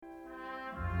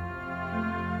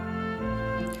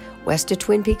West of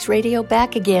Twin Peaks Radio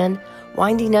back again,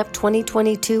 winding up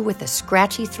 2022 with a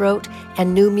scratchy throat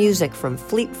and new music from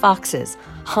Fleet Foxes,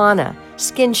 Hana,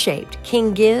 Skin Shaped,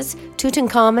 King Giz,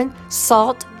 Tutankhamun,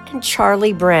 Salt, and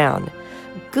Charlie Brown.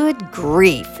 Good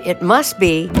grief, it must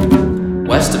be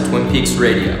West of Twin Peaks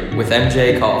Radio with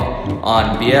MJ Call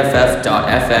on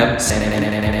BFF.FM San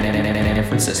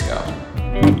Francisco.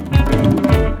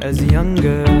 As a young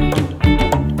girl,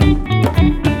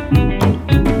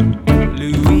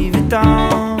 Louis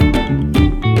Vuitton,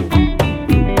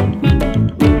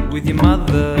 with your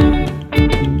mother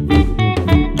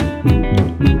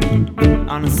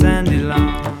on a sandy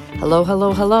lawn. Hello,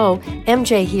 hello, hello.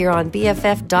 MJ here on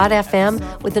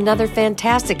BFF.FM with another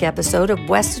fantastic episode of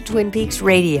West of Twin Peaks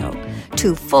Radio.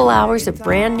 2 full hours of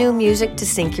brand new music to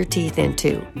sink your teeth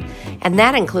into. And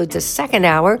that includes a second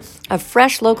hour of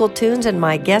fresh local tunes and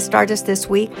my guest artist this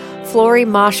week, Florie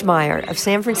Maschmeyer of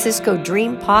San Francisco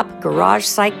dream pop garage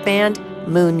psych band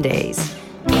Moon Daze.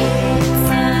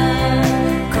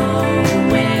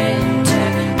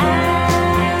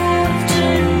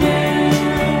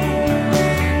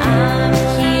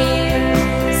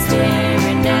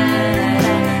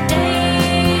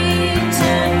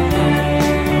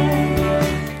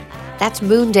 That's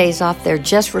Moon Daze off their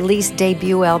just-released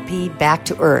debut LP, Back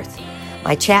to Earth.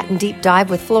 My chat and deep dive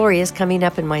with Florie is coming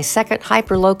up in my second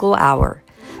hyperlocal hour.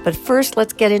 But first,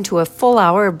 let's get into a full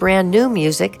hour of brand new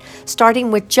music,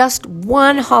 starting with just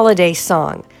one holiday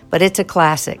song, but it's a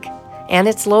classic, and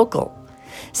it's local.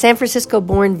 San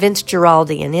Francisco-born Vince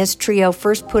Guaraldi and his trio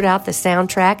first put out the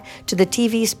soundtrack to the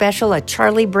TV special A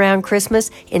Charlie Brown Christmas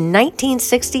in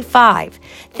 1965,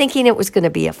 thinking it was going to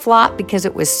be a flop because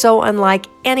it was so unlike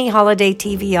any holiday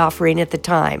TV offering at the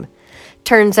time.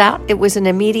 Turns out it was an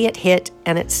immediate hit,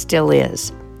 and it still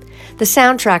is. The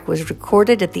soundtrack was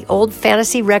recorded at the Old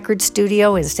Fantasy Record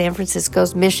Studio in San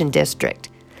Francisco's Mission District.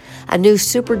 A new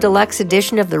super deluxe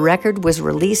edition of the record was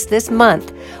released this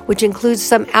month, which includes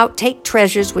some outtake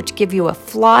treasures which give you a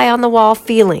fly-on-the-wall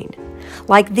feeling,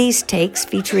 like these takes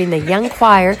featuring the young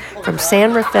choir from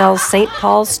San Rafael's St.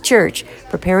 Paul's Church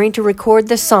preparing to record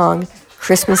the song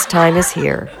Christmas Time is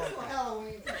Here.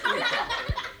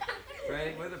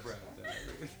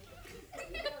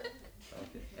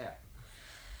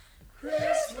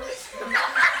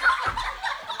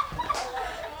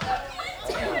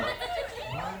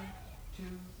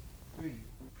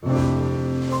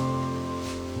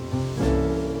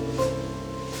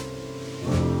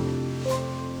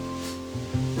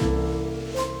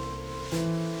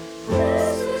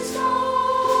 Christmas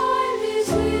time is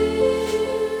here.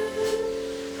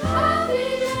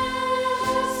 Happiness.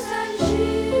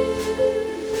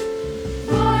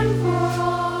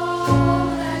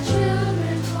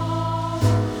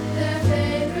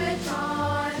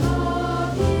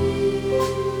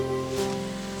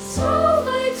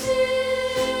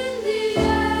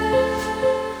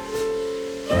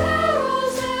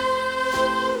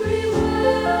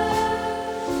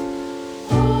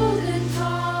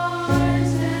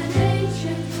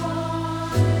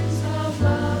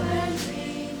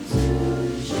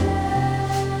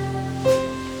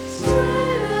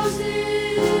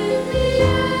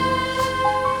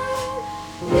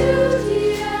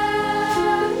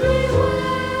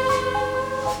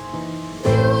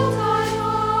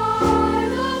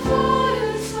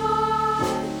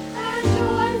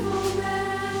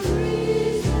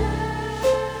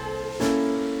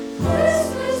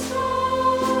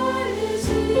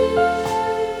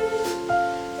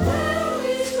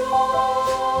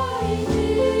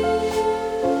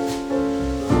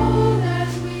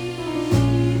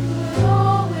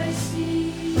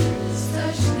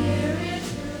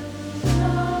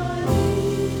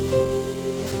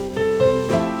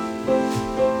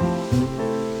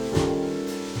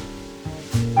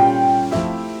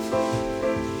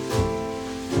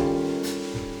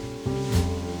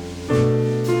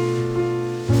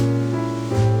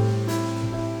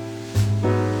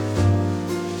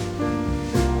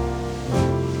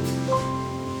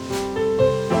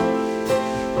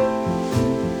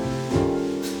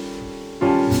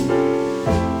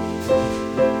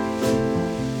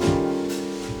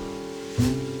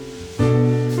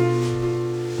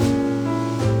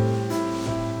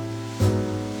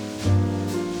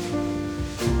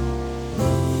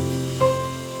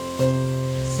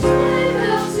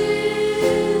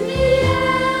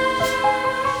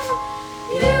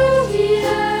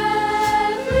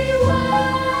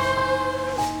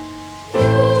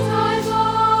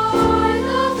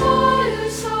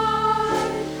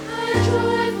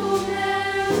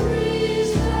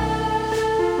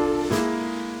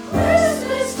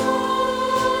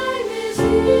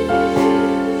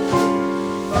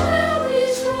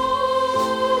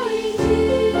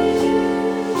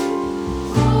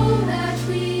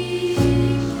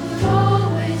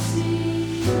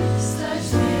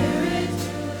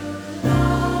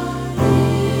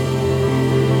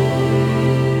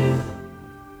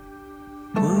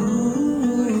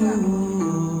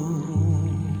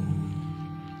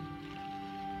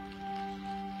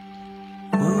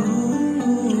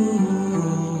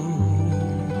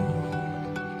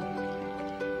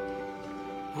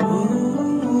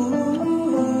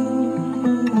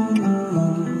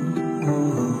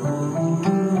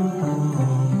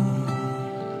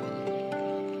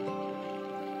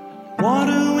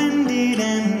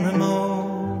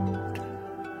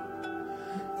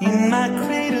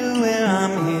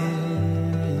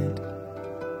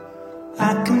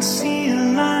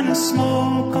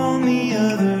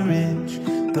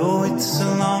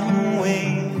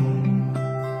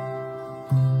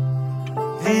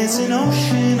 There's an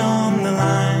ocean on the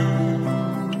line,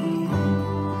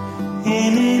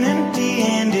 in an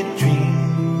empty-handed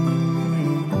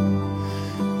dream.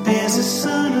 There's a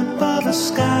sun above a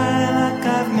sky like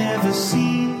I've never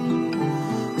seen,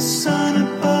 a sun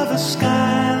above a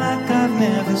sky like I've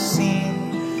never seen.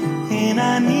 And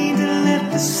I need to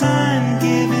let the sign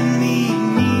give me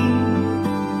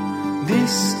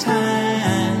this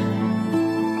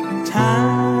time,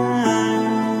 time.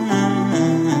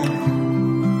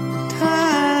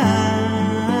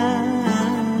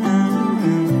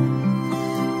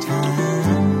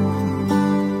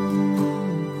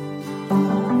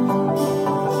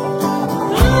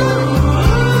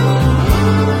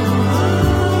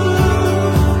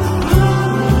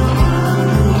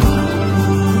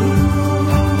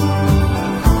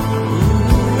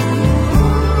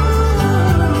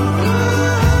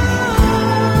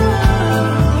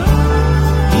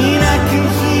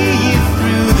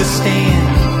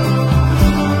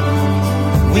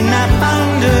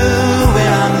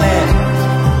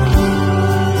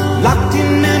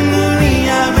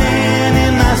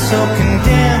 So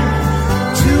condemned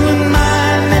to a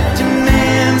mind that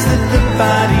demands that the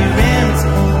body rends,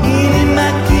 and it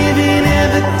might give it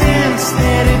evidence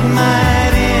that it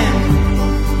might end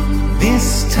this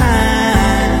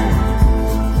time,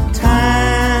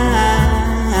 time,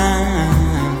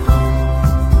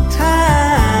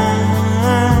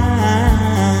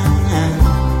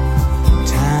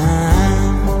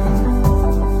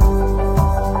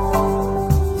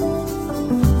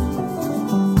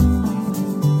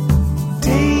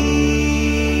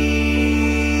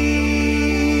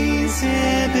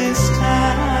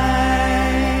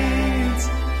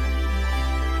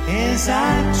 as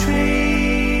I trace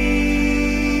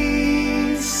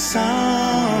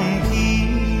some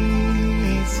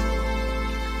keys,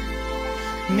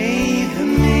 may the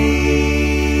maze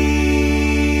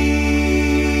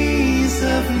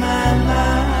of my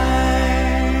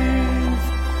life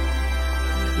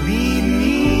lead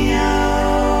me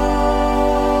out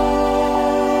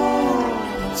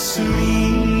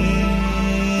serene.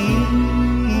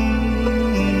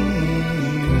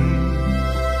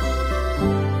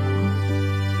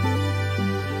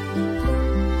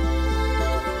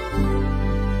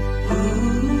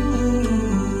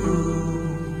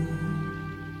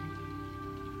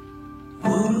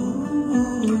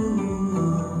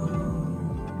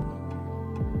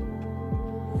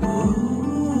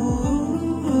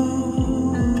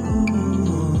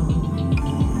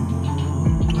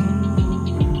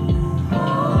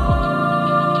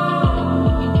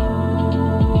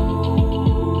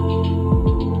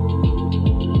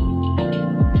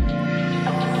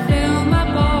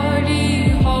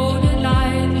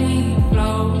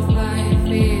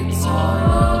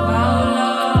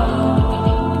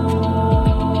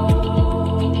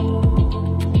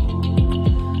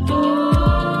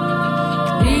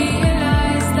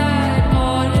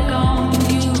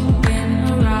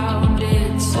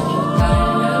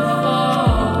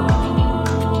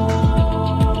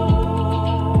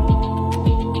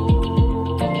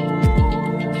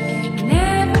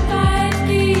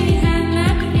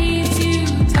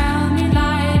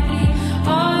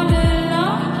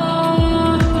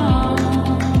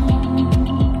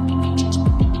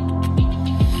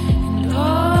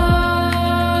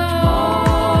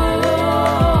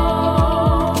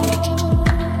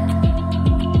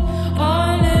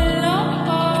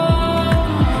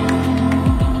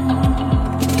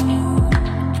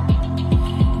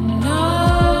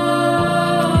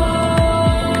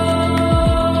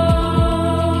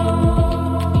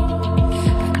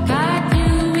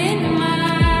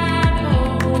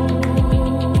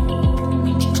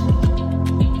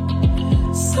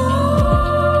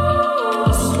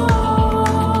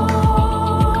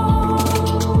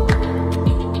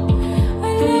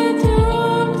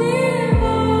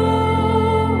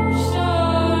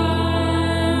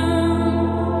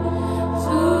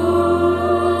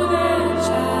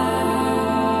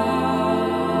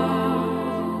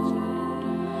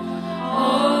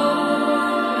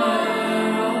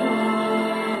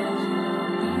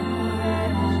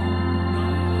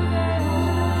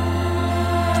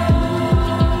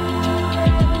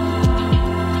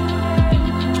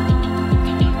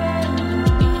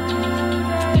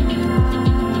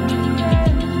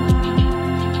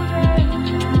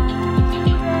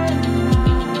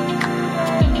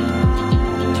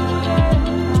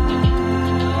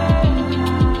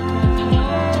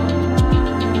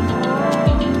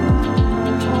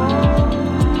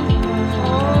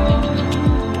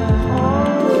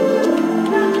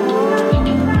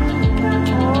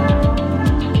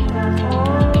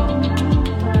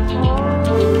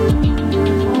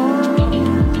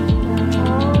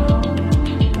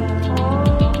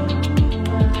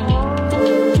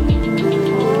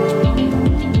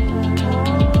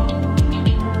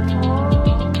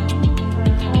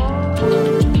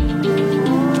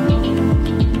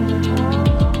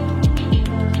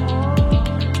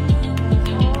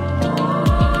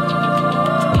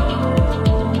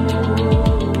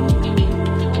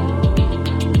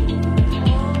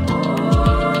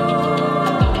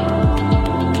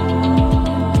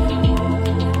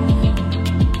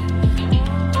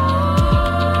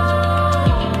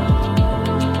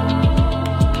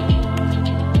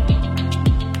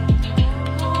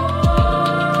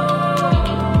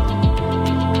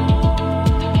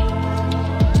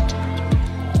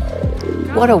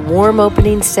 What a warm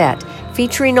opening set,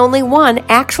 featuring only one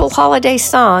actual holiday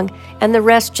song and the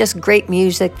rest just great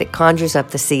music that conjures up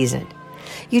the season.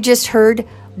 You just heard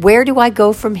Where Do I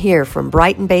Go From Here from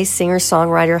Brighton-based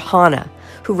singer-songwriter Hannah,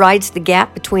 who rides the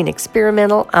gap between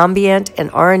experimental, ambient,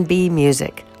 and R&B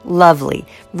music. Lovely,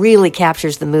 really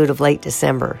captures the mood of late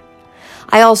December.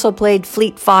 I also played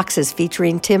Fleet Foxes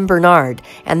featuring Tim Bernard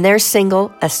and their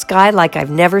single, A Sky Like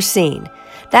I've Never Seen.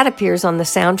 That appears on the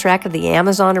soundtrack of the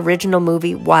Amazon original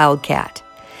movie Wildcat.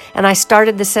 And I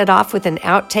started the set off with an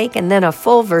outtake and then a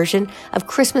full version of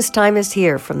Christmas Time Is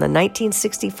Here from the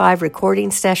 1965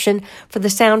 recording session for the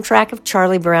soundtrack of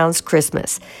Charlie Brown's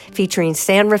Christmas, featuring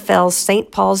San Rafael's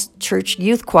St. Paul's Church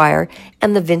Youth Choir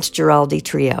and the Vince Guaraldi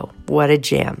Trio. What a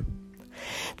gem.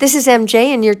 This is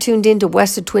MJ, and you're tuned in to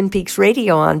West of Twin Peaks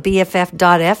Radio on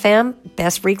BFF.FM,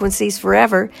 best frequencies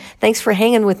forever. Thanks for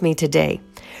hanging with me today.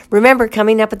 Remember,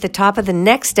 coming up at the top of the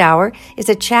next hour is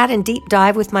a chat and deep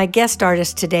dive with my guest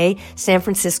artist today, San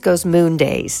Francisco's Moon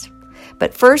Daze.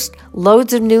 But first,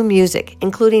 loads of new music,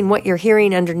 including what you're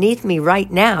hearing underneath me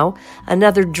right now,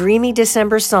 another dreamy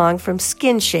December song from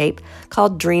Skin Shape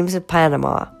called Dreams of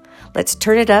Panama. Let's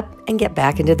turn it up and get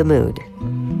back into the mood.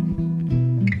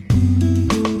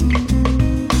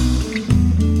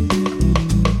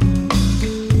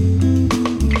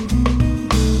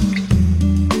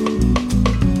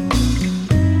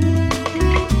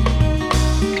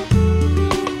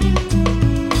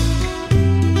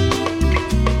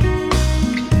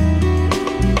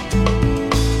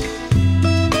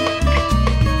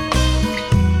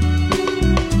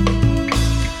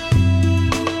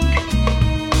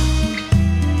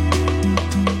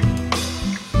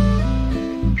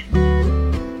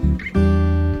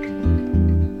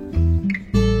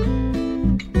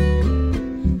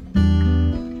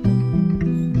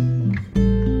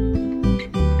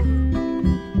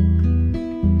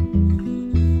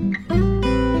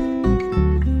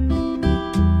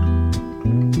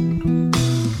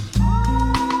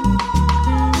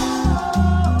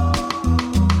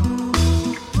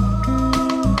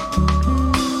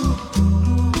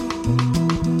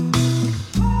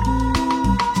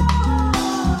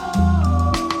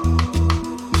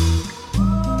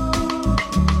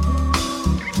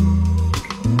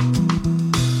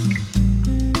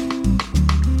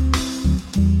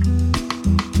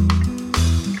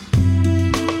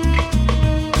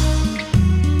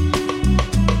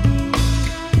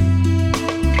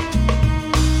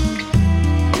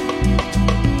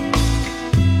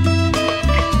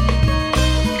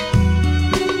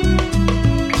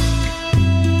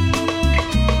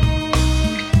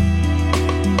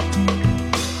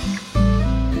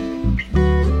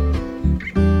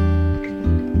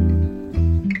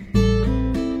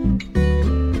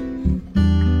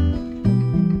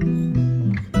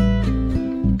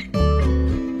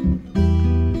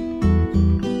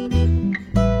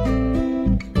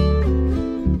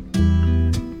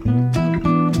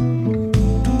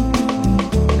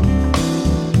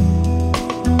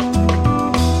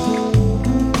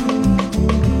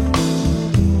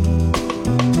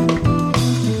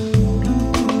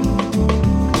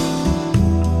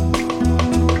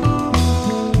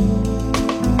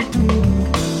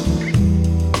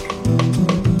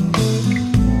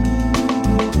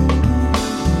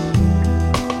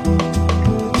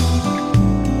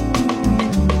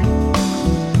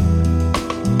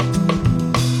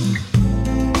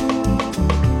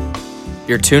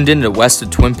 You're tuned in to West of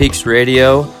Twin Peaks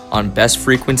Radio on Best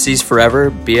Frequencies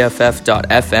Forever,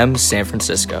 BFF.FM, San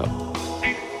Francisco.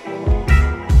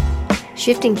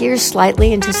 Shifting gears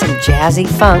slightly into some jazzy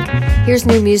funk, here's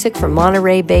new music from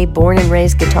Monterey Bay born and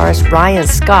raised guitarist Ryan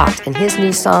Scott and his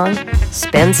new song,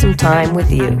 Spend Some Time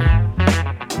With You.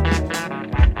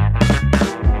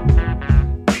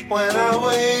 When I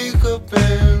wake up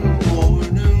in the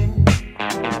morning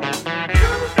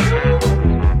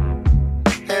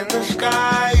and the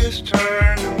sky is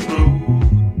turning blue,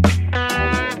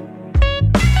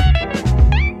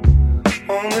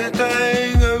 only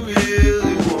thing I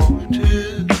really want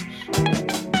is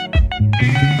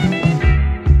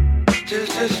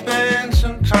just to spend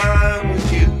some time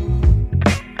with you.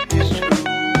 It's true,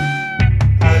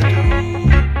 I do.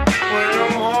 When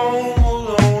I'm home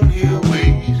alone here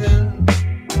waiting,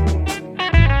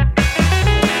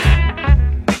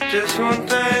 just one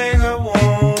thing I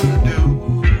wanna do.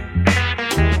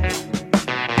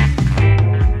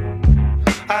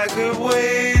 I could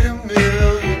wait a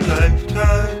million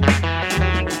lifetimes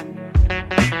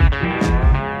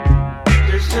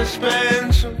just to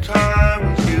spend some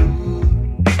time with you.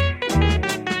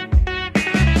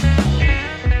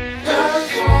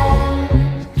 Just want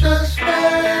to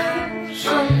spend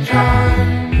some time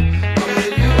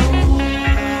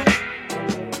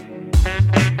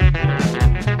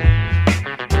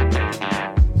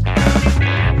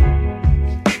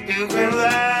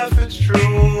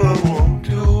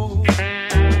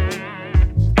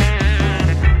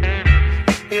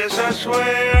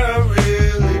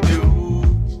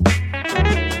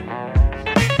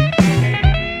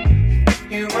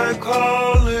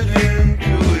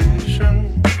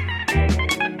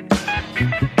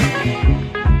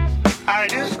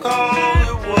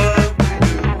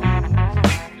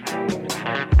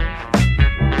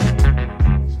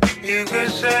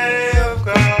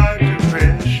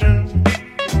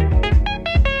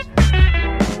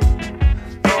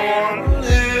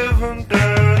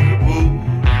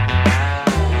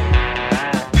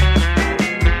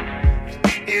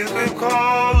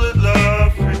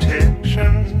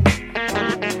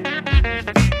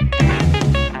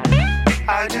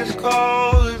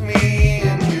call with me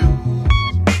and you.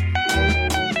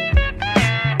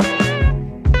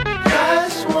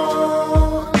 Just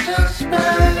want to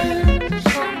spend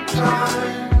some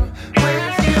time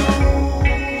with you.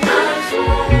 Just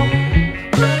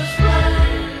want to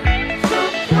spend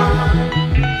some time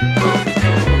with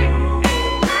you.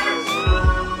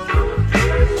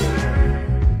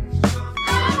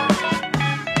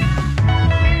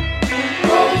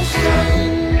 Don't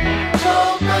stay so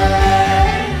bad.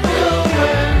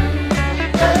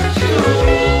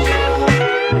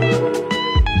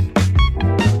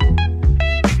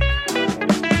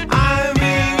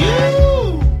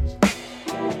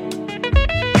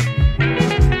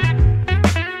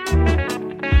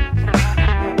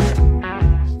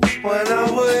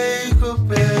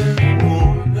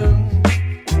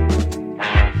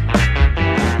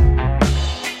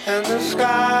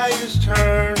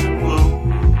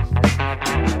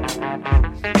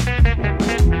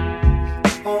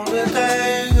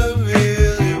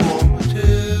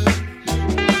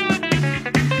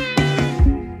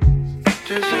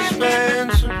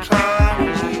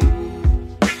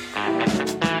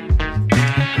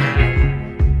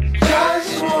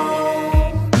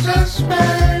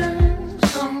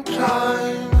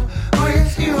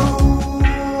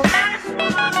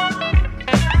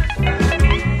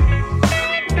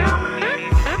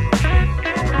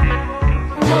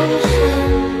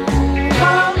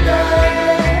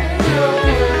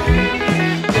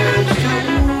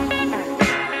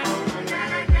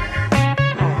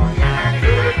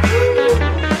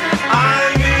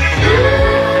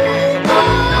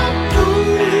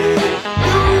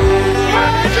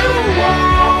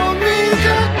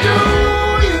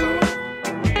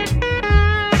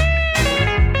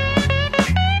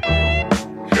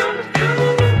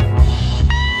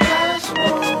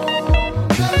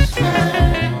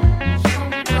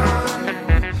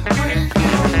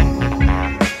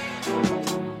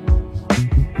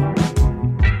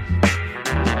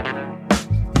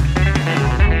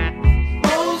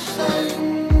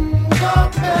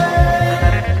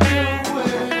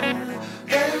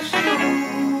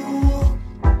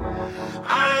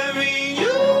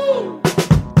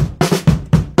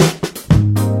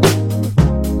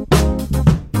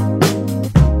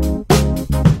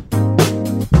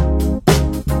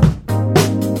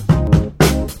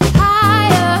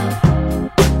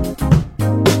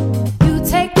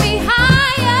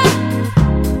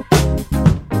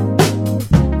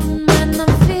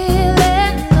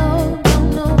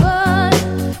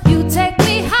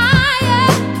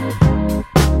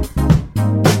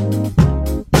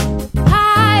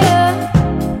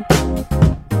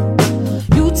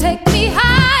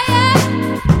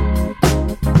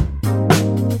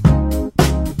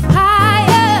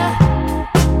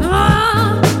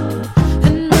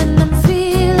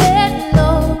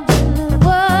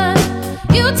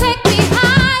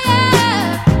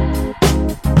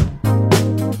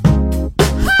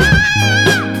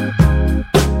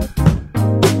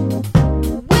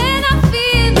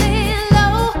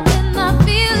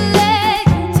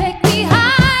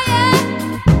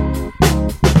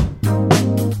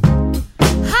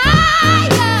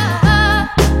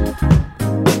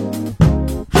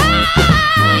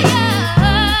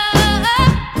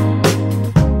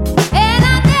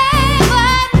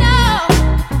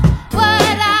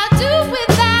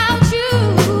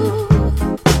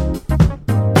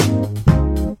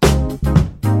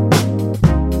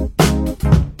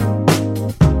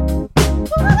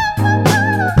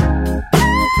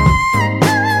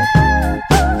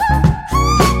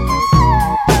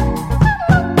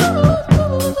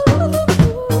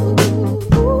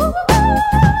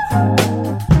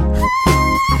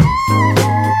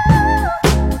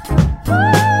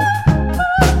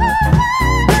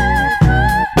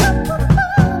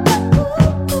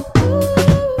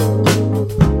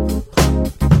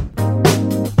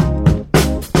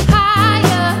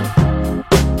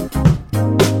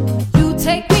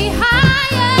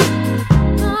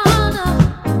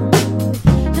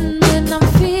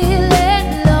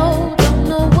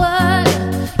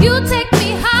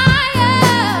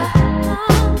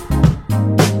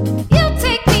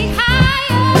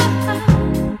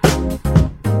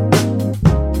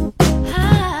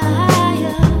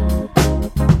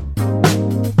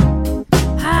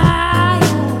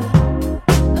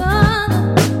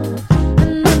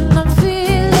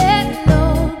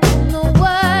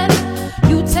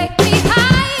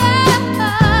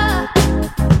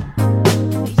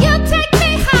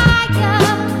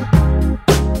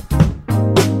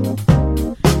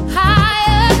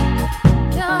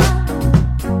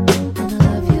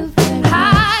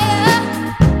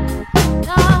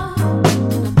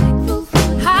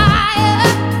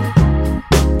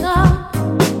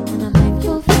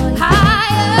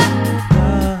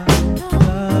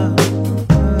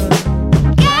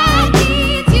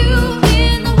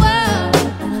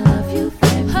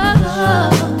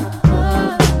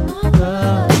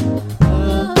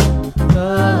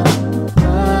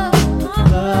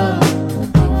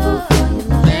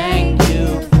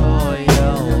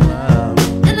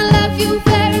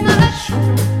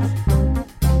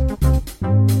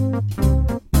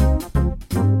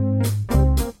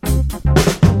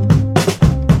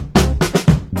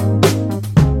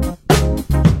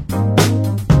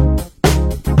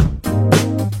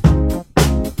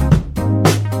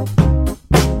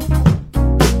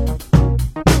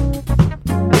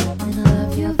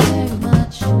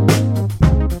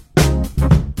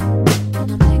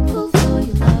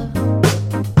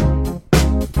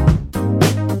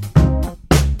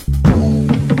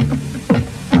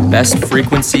 Best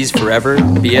frequencies forever,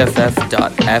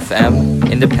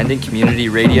 BFF.FM, independent community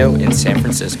radio in San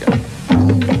Francisco.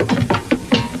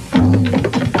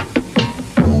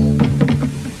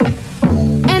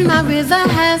 And my river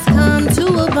has come to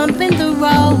a bump in the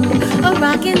road, a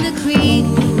rock in the creek,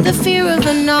 the fear of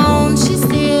unknown. She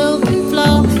still can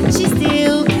flow, she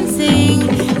still can sing.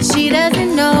 She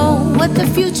doesn't know what the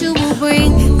future will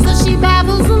bring, so she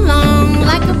babbles along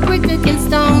like a brick against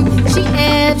stone. She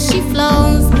ebbs, she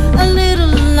flows, a little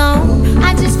alone.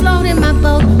 I just float in my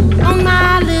boat on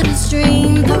my little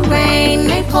stream. The rain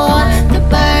may pour, the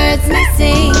birds may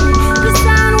sing, the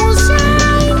sun will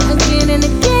shine again and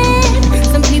again.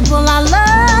 Some people I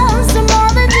love, some more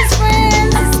than just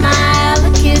friends. A smile,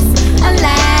 a kiss, a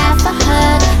laugh, a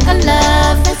hug, a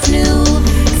love that's new,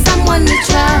 someone to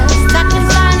trust. I can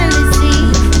finally see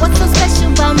what's so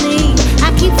special about me. I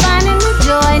keep finding the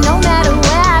joy no matter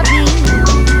where I be.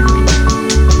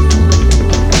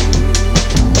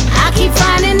 I keep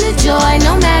finding the joy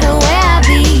no matter where I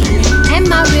be. And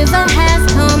my river has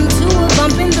come to a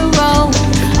bump in the road,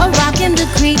 a rock in the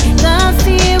creek, the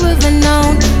fear of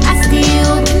unknown. I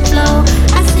still can flow,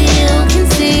 I still can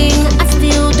sing. I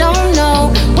still don't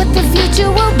know what the future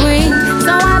will bring,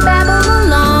 so I babble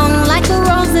along like a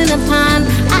rose in a pond.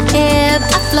 I ebb,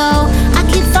 I flow, I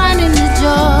keep finding the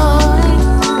joy.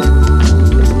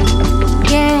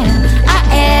 Yeah, I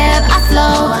ebb, I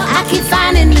flow, I keep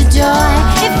finding the joy.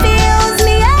 It fills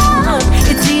me up,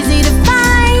 it's easy to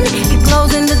find. It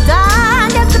glows in the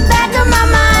dark at the back of my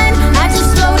mind. I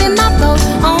just float in my boat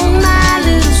on my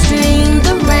little stream.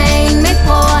 The rain may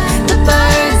pour, the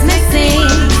birds may sing.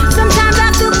 Sometimes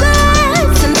I feel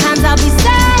good, sometimes I'll be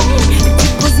sad. It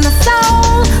tickles my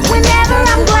soul whenever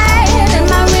I'm glad. And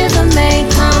my river may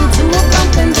come to a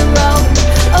bump in the road,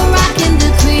 a rock in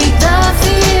the creek, the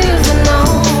fear of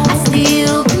unknown. I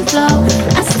still can flow,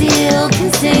 I still can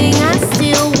sing. I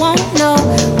still won't know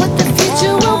what the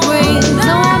future will bring,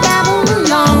 so I babble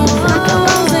along like a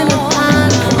rose in a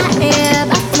pond. I ebb,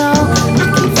 I flow, I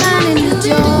keep finding the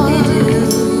joy.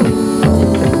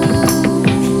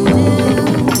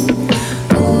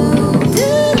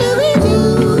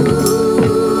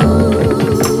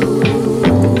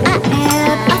 I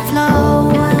ebb, I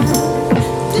flow.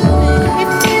 It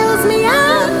fills me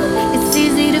up, it's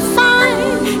easy to find.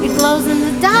 It glows in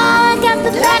the dark at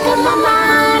the back of my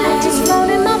mind. I just float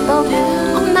in my boat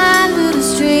on my little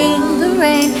stream. The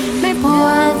rain may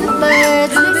pour, the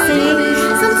birds may sing.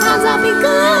 Sometimes I'll be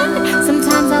good,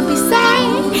 sometimes I'll be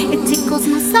sad. It tickles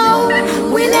my soul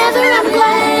whenever I'm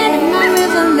glad. And my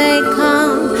river may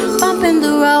come, bump in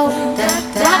the road,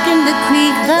 rock in the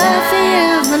creek, the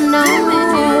fear of unknown.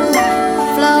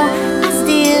 Flow, I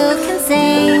still can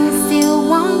sing, still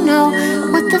won't know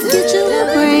what the future will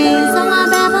bring, so I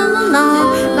babble along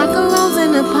like a rose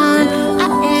in a pond. I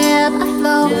ebb, I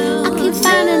flow, I keep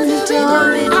finding the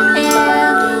joy. I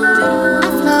ebb, I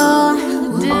flow,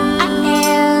 I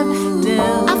ebb,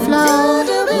 I flow, I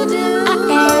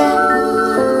ebb,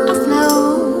 I flow,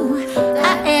 I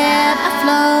ebb, I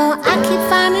flow, I keep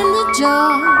finding the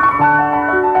joy.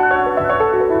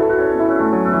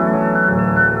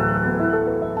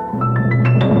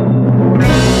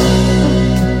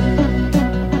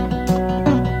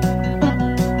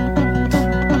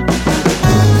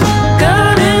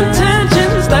 Good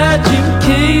intentions that you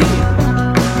keep.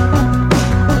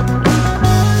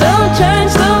 Don't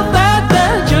change the fact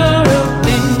that you're a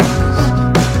beast.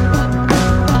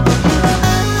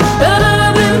 Better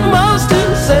than most, to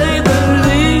say the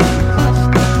least.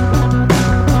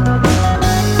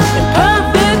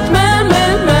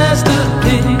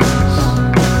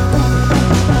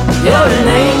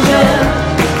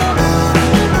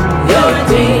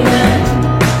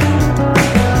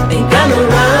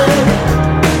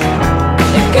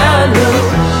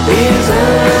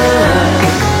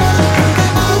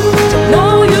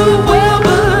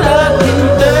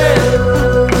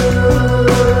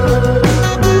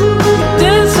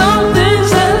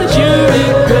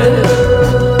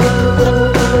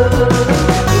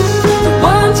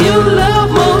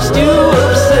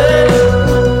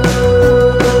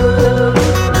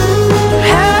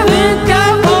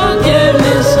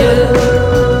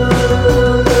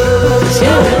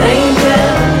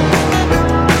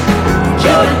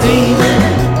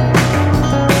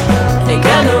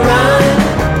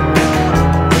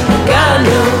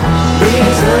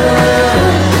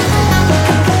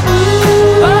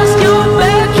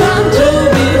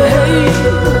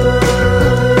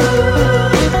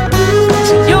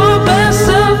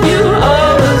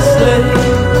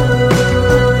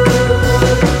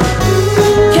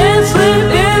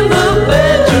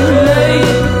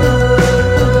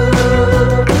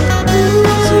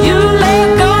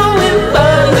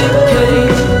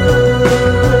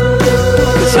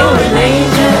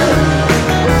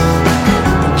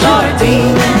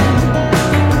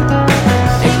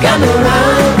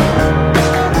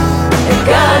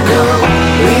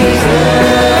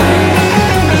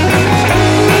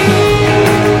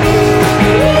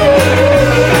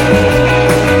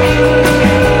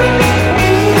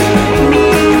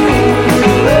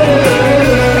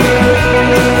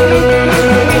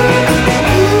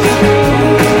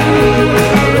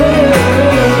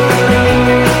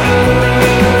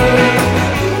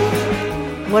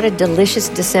 What a delicious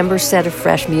December set of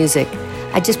fresh music.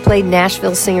 I just played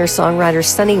Nashville singer-songwriter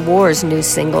Sunny War's new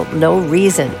single, No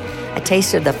Reason, a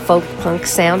taste of the folk punk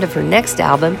sound of her next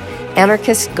album,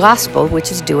 Anarchist Gospel,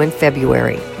 which is due in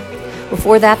February.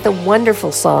 Before that, the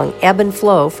wonderful song Ebb and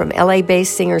Flow from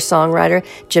LA-based singer-songwriter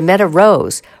Jametta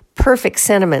Rose, perfect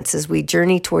sentiments as we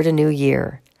journey toward a new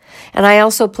year. And I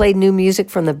also played new music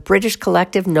from the British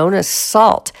collective known as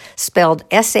SAULT, spelled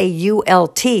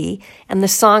S-A-U-L-T, and the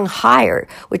song Higher,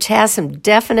 which has some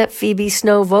definite Phoebe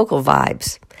Snow vocal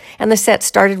vibes. And the set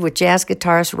started with jazz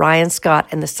guitarist Ryan Scott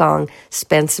and the song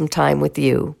Spend Some Time With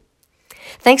You.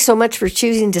 Thanks so much for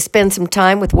choosing to spend some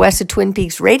time with West of Twin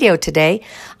Peaks Radio today.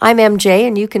 I'm MJ,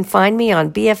 and you can find me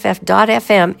on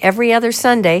BFF.FM every other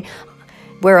Sunday,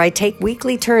 where I take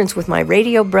weekly turns with my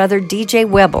radio brother DJ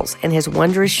Webbles and his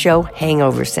wondrous show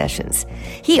Hangover Sessions.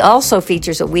 He also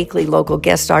features a weekly local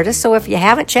guest artist, so if you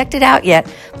haven't checked it out yet,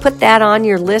 put that on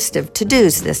your list of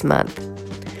to-dos this month.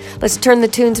 Let's turn the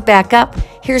tunes back up.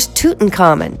 Here's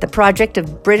Tutankhamun, the project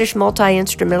of British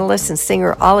multi-instrumentalist and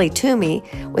singer Ollie Toomey,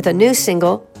 with a new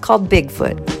single called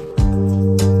Bigfoot.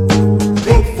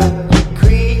 Bigfoot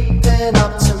creeping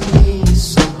up to me,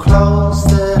 so close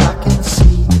that I can see.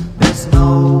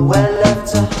 Nowhere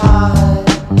left to hide.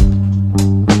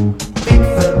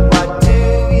 Bigfoot, why do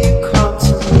you come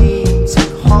to me?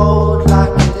 Take hold like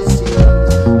a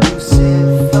disease.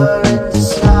 Lucifer in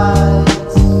disguise.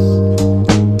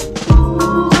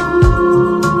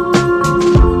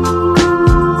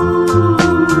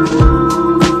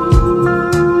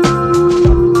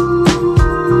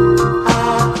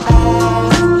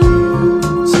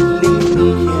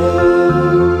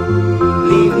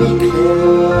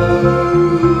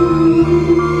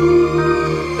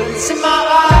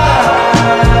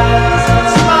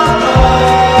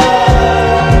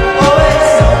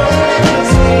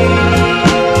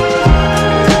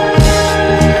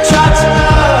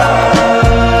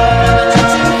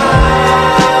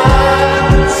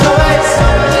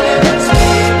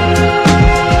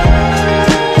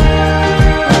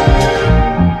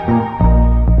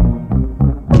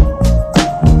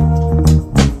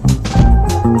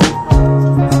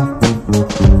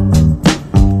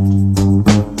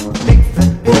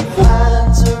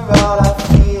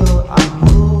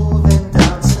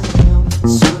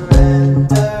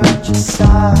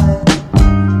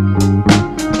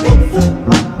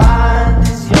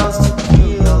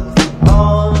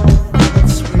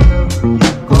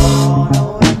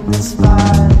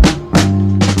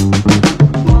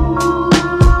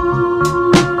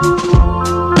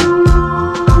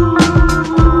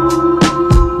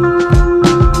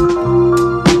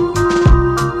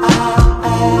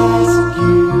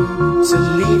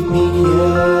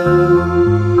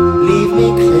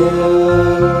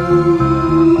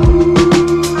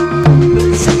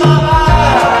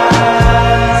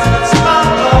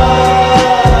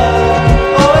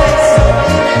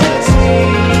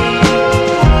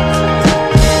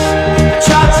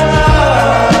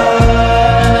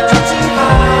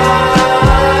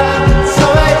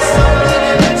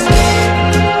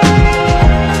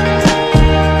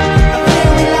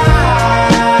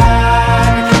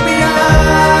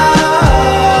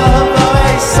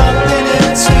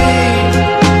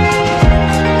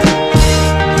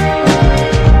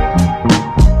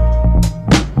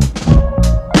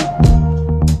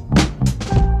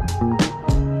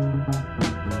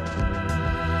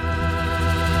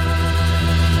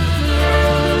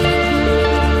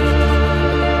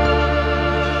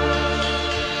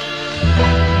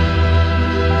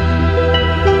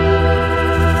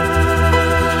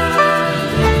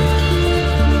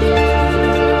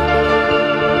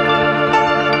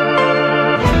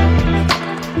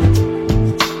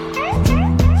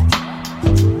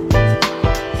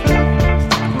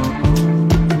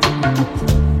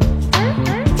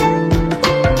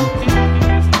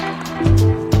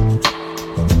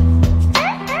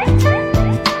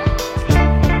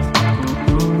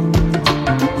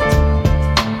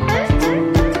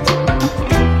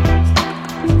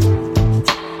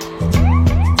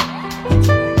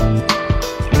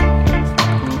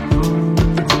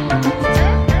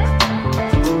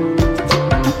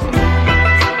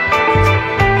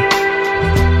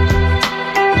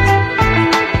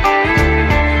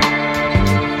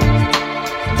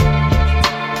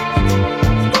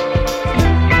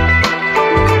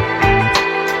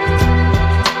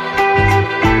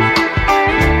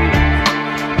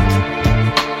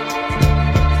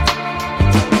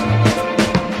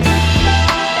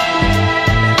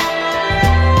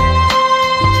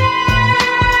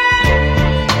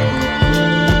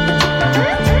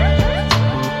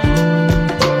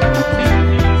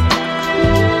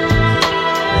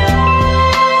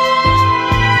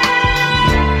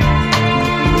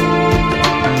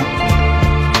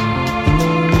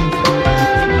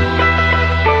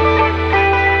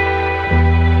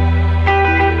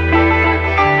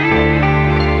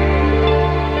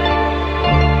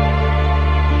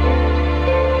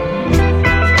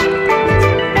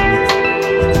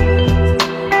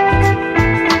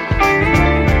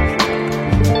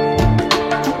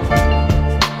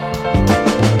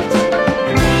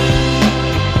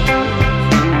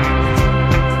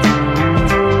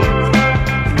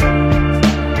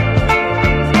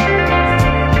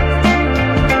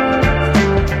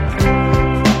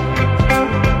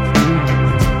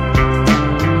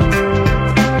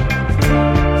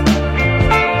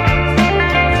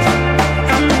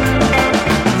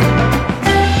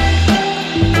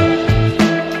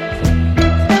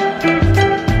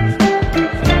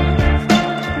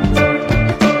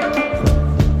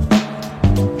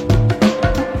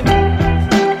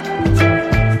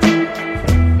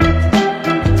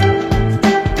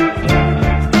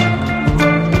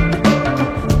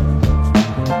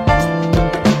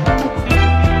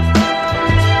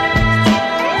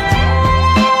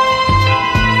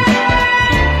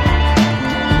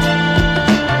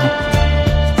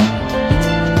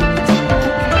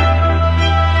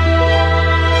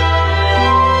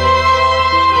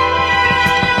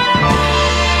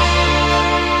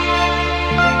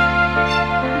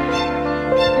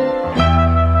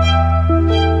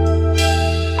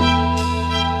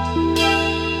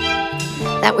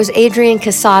 That was Adrian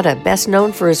Casada, best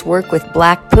known for his work with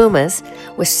Black Pumas,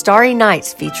 with Starry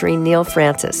Nights featuring Neil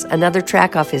Francis, another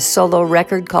track off his solo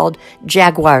record called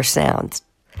Jaguar Sounds.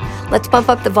 Let's bump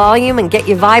up the volume and get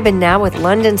you vibing now with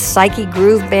London's psyche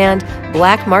groove band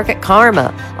Black Market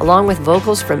Karma, along with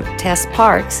vocals from Tess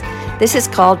Parks. This is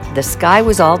called The Sky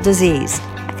Was All Disease.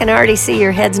 I can already see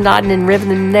your heads nodding in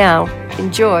rhythm now.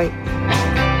 Enjoy.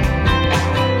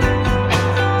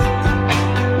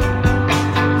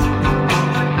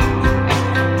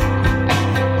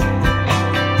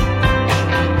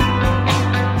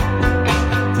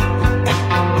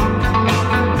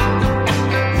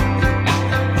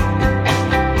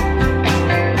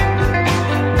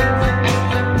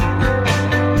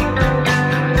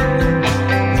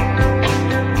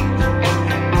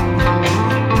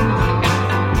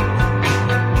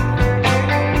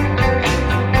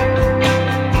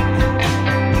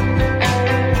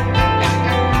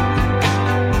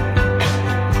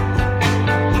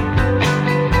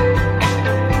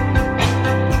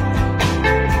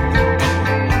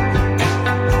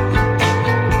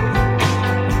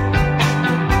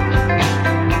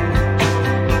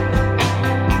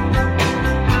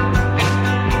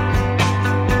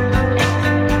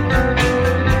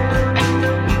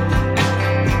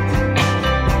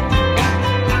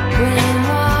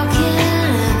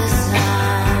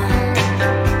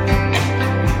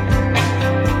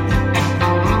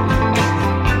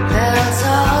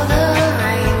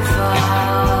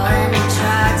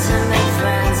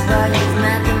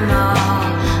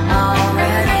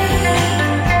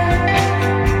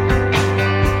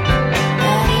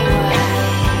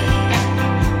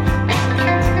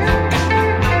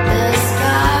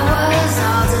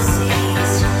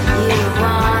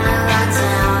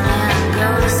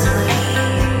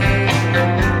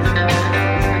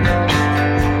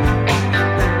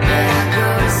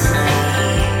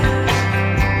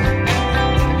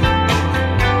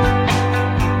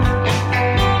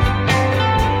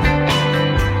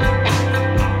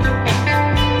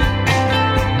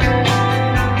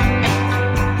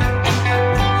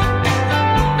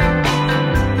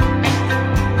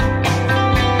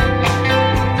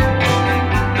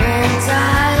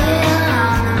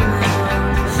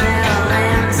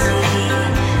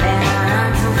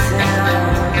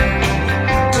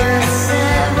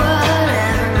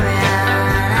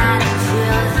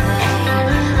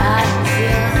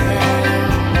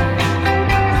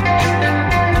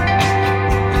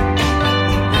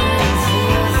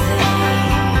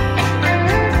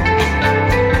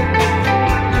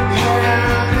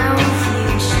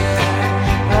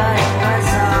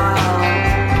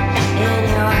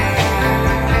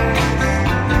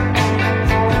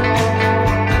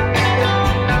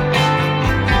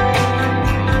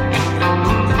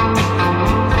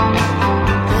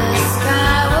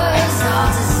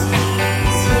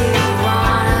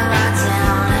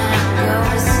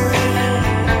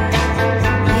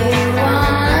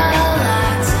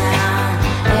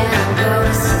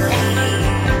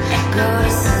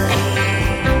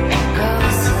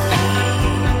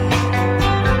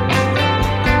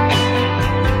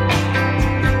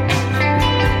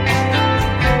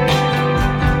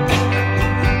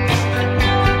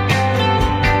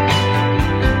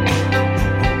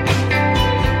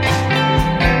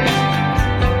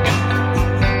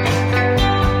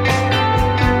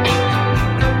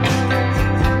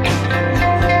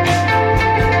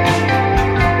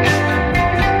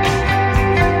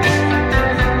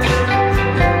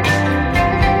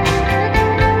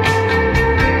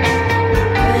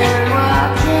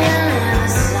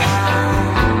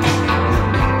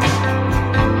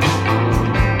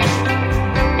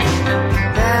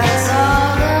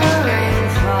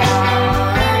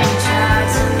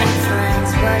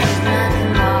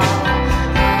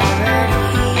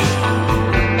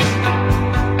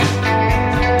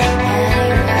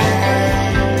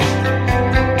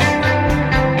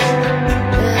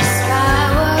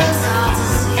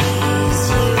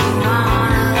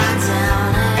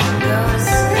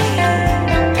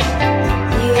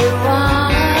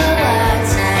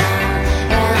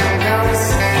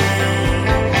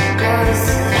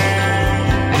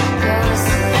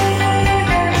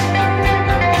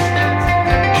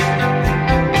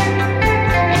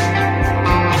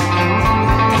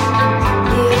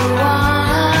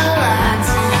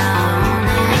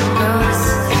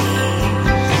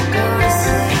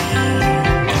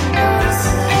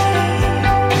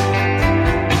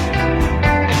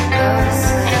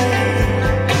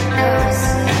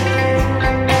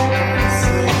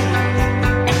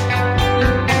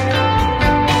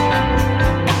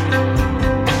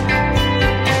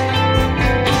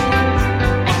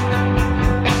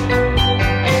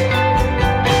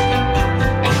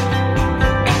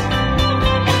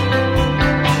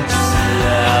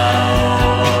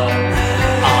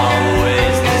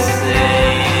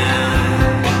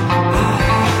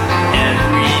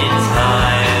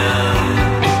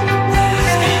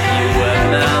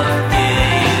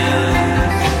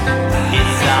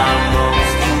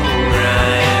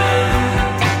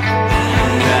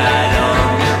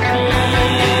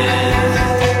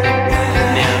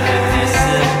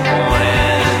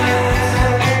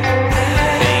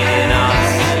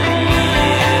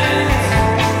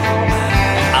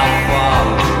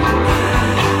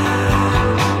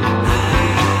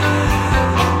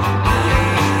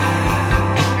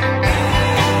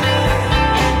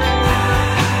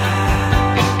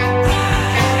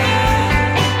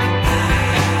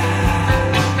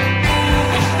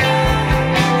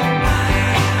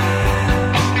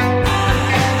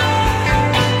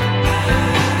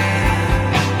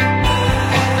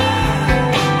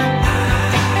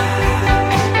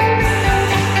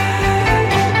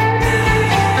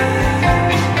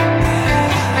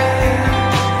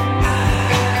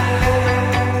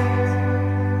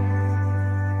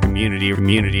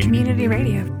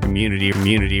 Community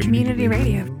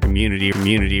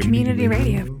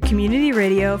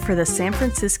radio for the San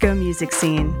Francisco music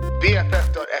scene.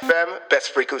 BFF.FM,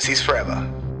 best frequencies forever.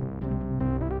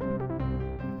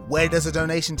 Where does a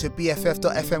donation to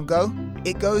BFF.FM go?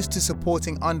 It goes to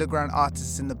supporting underground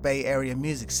artists in the Bay Area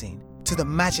music scene, to the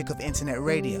magic of internet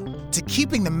radio, to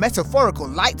keeping the metaphorical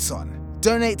lights on.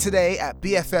 Donate today at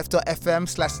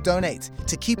bff.fm/donate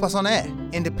to keep us on air,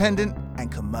 independent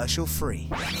and commercial free.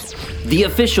 The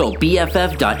official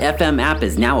BFF.FM app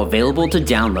is now available to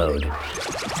download.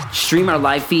 Stream our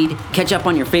live feed, catch up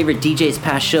on your favorite DJ's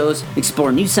past shows,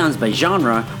 explore new sounds by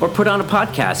genre, or put on a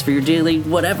podcast for your daily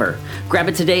whatever. Grab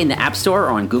it today in the App Store or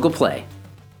on Google Play.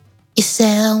 You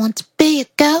said I want to be your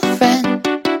girlfriend.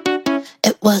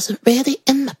 It wasn't really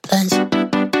in my plans.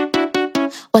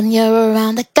 When you're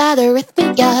around, I got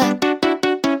arrhythmia.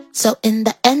 So in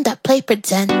the end, I play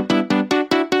pretend.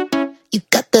 You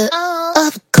got the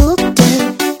of a cool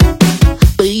dude,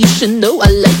 but you should know I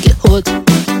like it hot.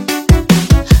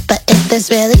 But if there's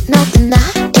really no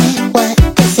denying what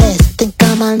this is, then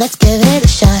come on, let's give it a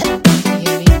shot.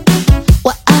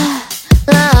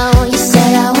 Well, you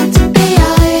said I want to be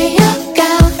your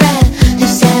girlfriend. You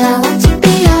said I want to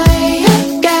be your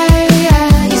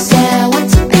girl. You said I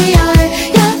want to be your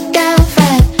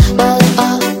girlfriend. Well, it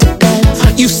all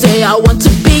depends. You say I want to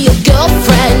be your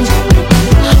girlfriend,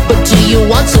 but do you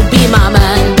want to be my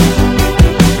man?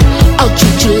 I'll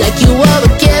treat you like you were a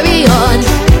carry-on,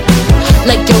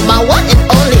 like you're my one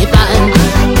and only fan.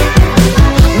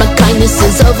 My kindness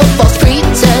is of a false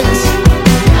pretense.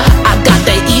 I got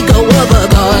the ego of a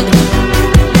god,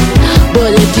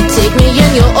 but if you take me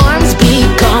in your arms, be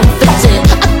confident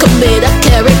I commit a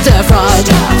character fraud.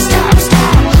 Stop.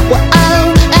 Well,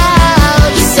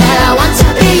 you said I want to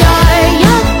be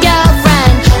your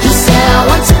girlfriend. You said I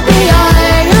want to be your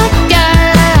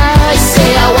girl. You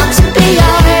say I want to be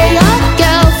your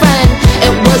girlfriend.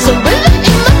 It wasn't really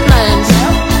in my plans.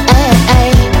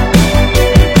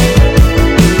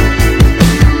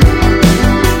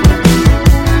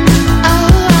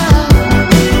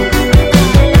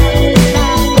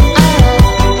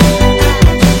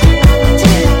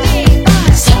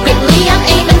 Secretly I'm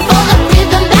aiming for a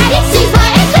rhythm that exceeds my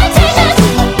expectations.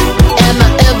 Am I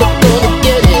ever gonna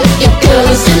get it? Your girl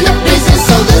is in the business,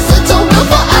 so there's little room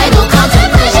for idle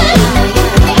contemplation.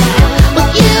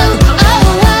 With you,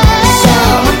 so I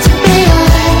want to be your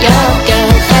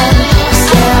girlfriend. You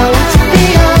say I want to be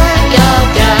your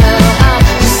girl.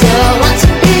 You say I want to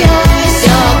be your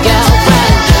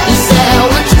girlfriend. You say I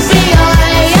want to be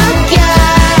your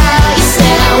girl. You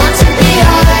say I want to be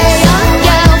your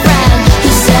girlfriend.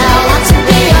 You say I want to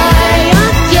be your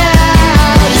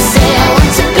girl. You say I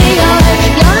want to be your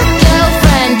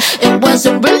girlfriend. It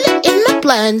wasn't really in my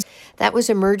plans. That was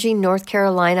emerging North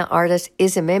Carolina artist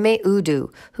Izememe Udu,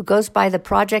 who goes by the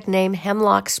project name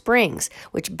Hemlock Springs,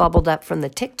 which bubbled up from the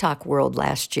TikTok world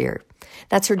last year.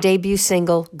 That's her debut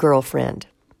single, Girlfriend.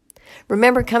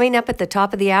 Remember, coming up at the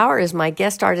top of the hour is my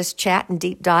guest artist chat and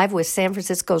deep dive with San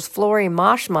Francisco's Florie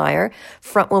Maschmeyer,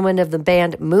 frontwoman of the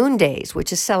band Moon Daze,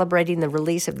 which is celebrating the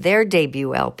release of their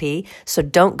debut LP, so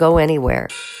don't go anywhere.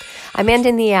 I'm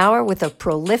ending the hour with a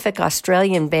prolific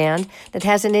Australian band that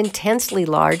has an intensely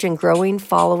large and growing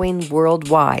following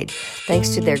worldwide,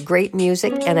 thanks to their great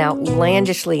music and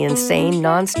outlandishly insane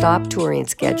non-stop touring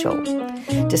schedule.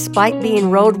 Despite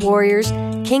being road warriors,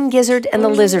 King Gizzard and the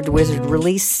Lizard Wizard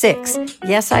released 6,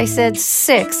 yes, I said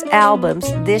 6 albums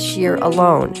this year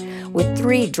alone, with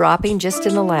 3 dropping just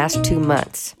in the last 2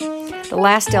 months. The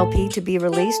last LP to be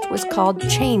released was called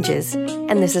Changes,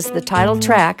 and this is the title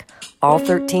track, all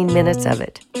 13 minutes of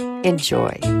it.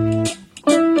 Enjoy.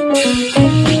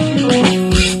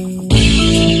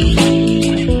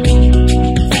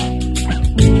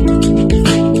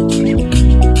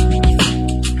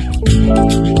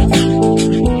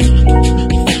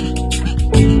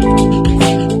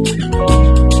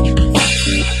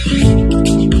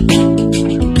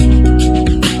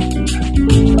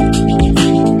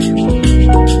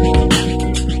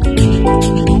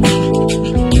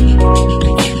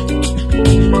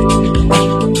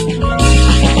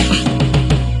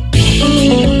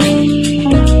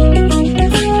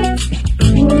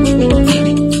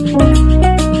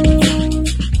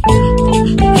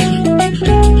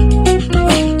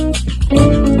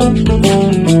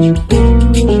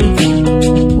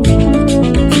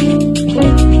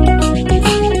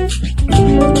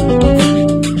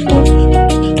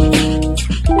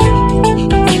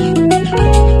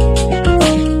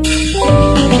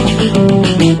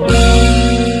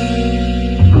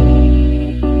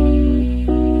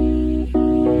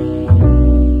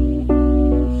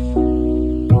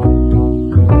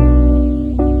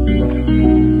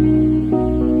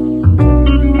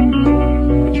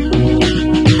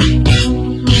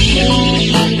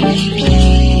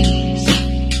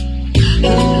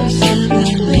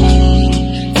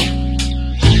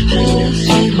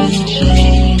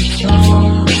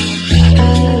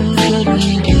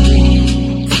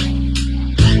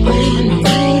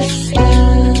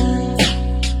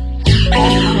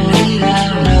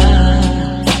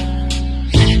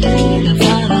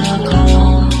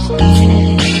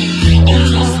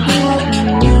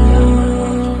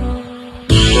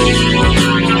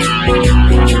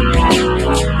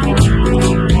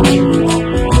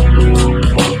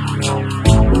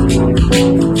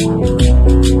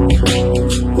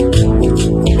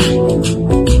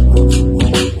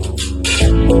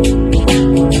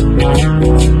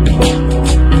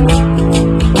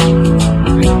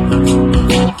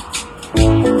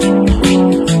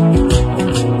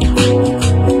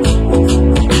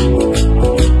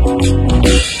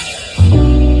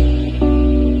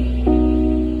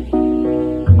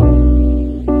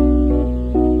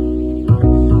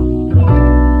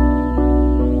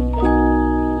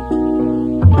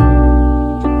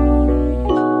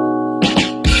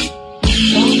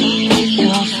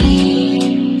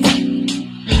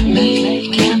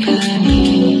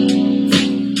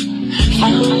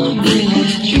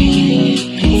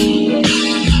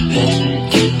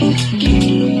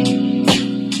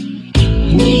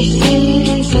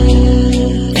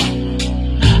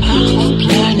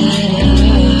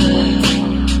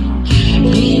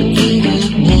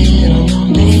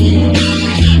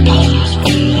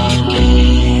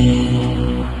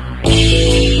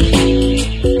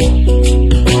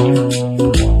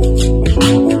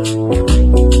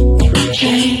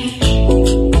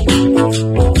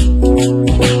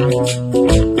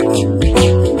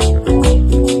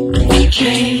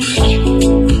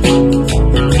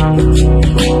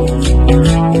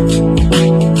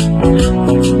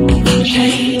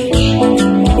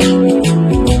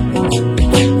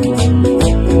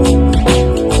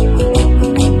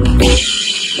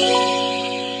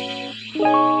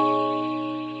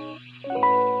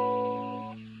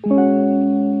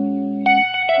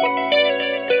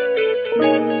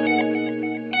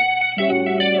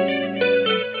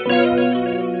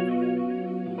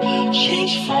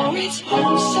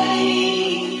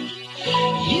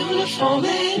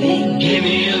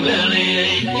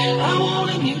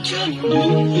 My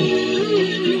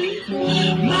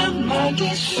mind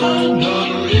is found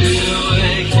on real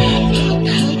way. Look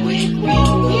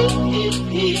could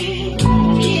we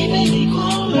give an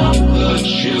equal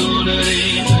opportunity?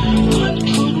 What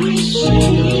could we see?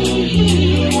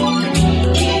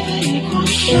 Give an equal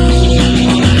chance.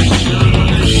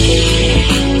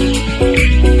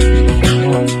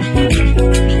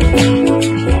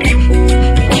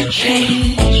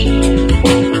 Change.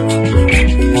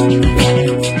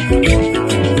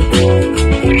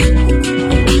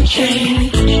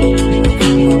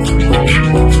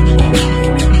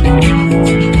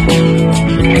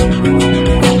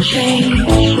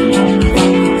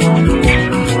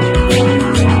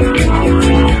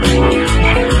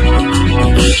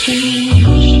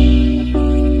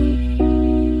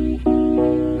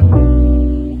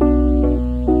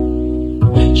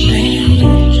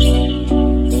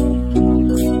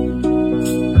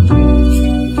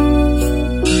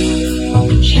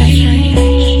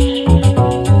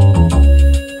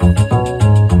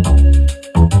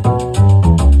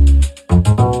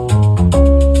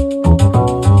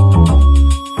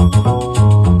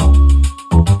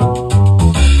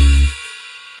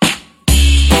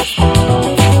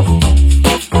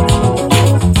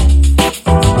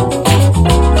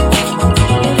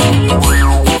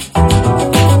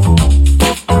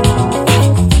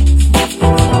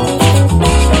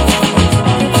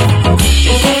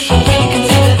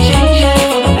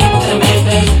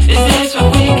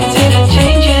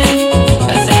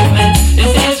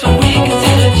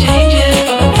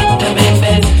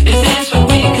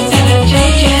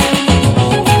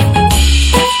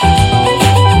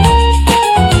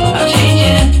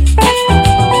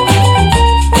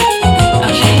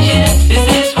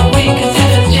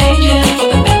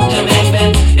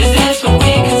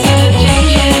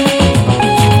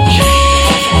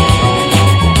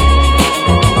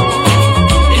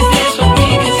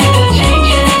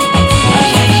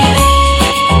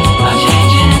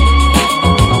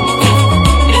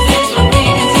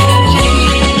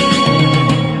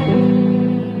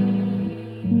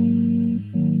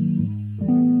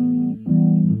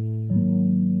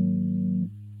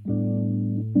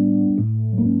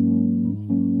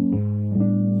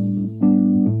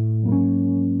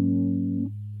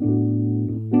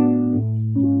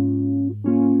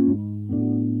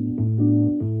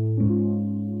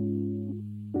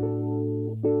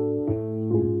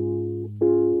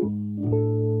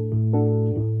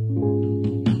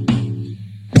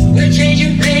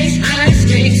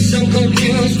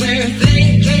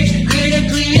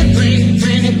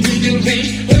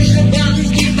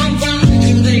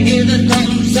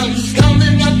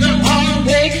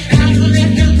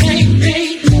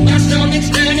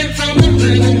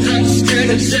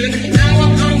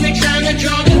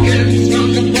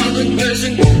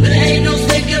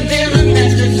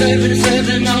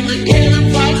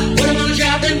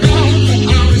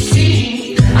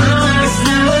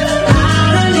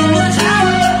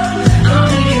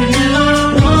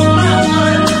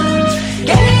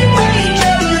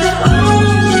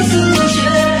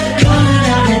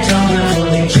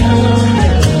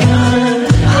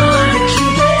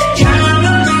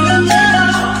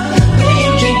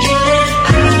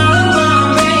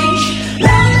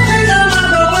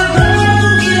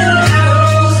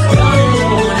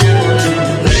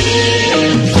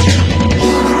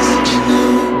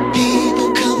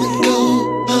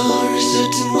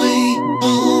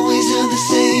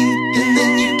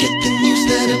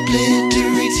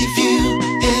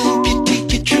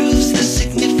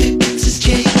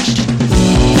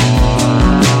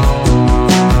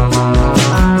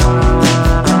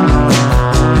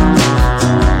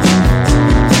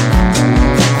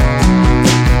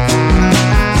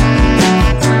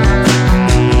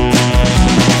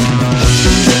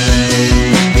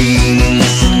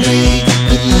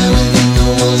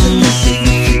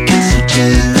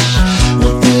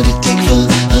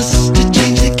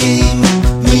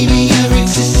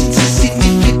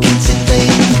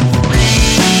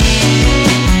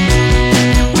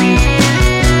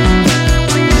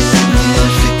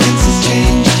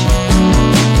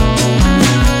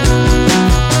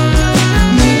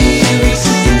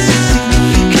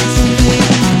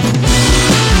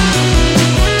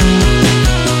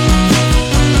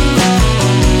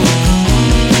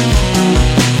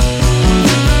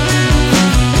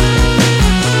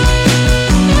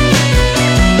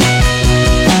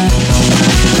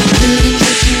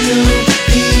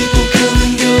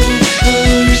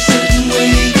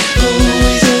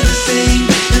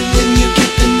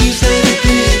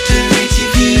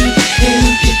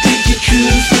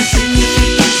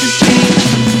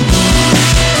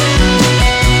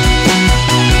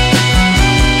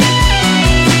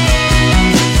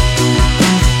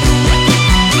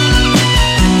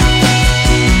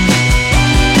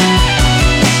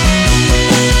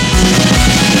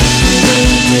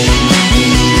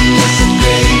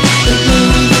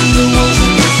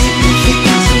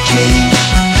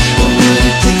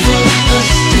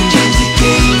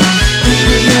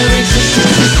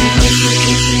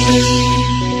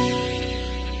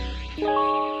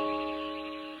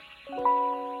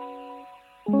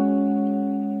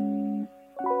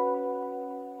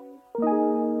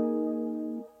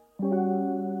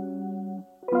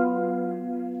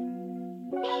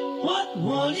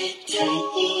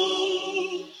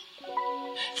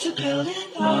 to build an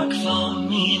ark for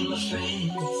me and my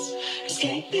friends.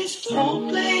 Escape this floor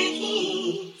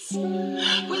place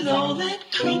with all that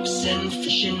creeps and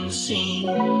fish in the sea,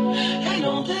 and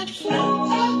all that flies,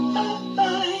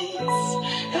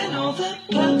 and all the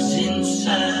bugs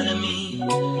inside of me.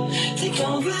 Take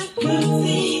all the good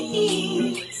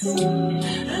things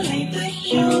and leave the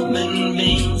human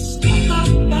beings.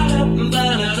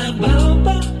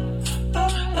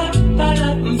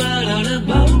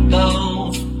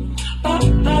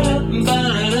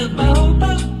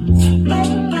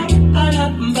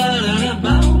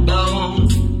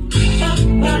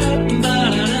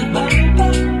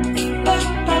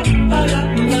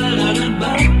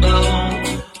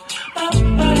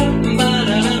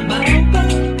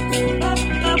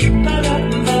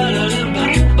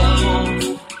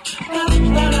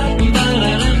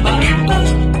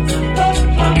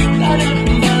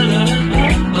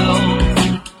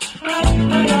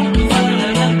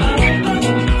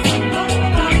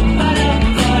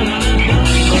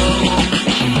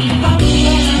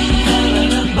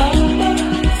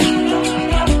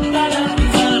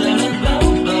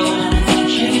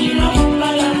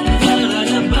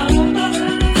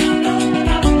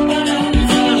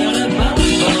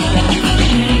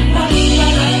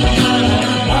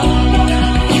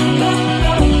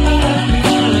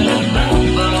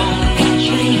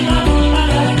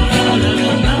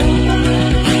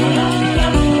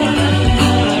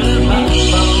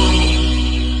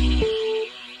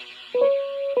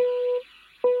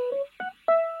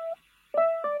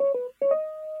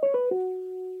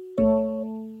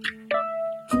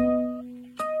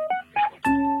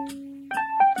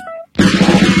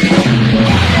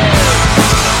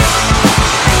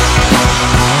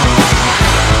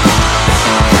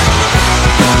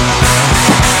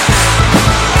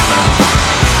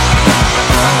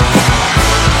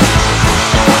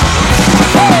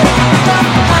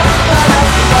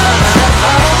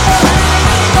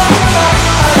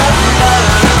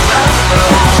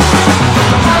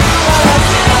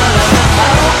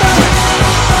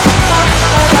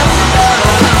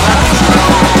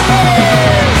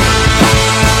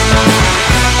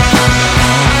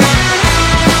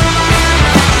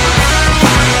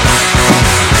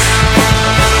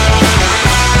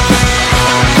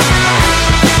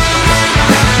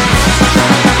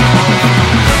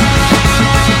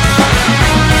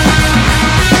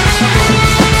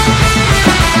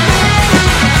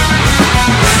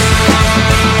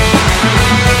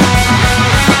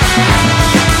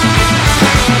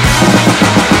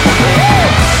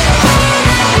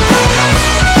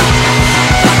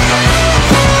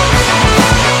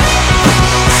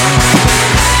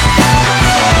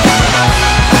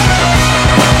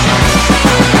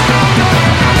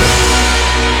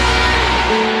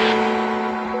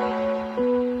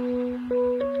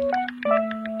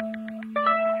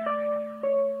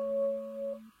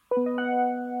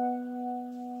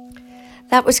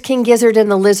 That was King Gizzard and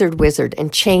the Lizard Wizard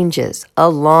and Changes, a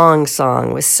long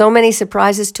song with so many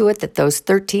surprises to it that those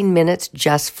 13 minutes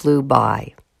just flew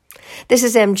by. This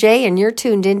is MJ, and you're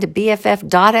tuned in to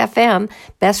BFF.FM,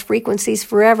 Best Frequencies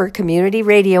Forever Community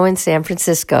Radio in San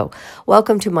Francisco.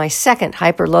 Welcome to my second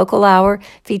hyperlocal hour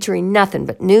featuring nothing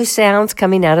but new sounds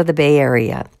coming out of the Bay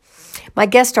Area. My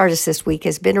guest artist this week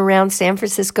has been around San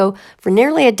Francisco for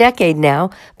nearly a decade now,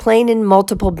 playing in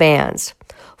multiple bands.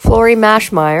 Florie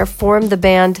Maschmeyer formed the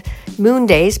band Moon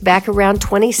Daze back around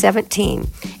 2017.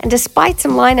 And despite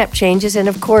some lineup changes and,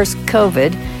 of course,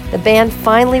 COVID, the band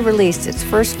finally released its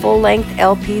first full-length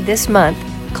LP this month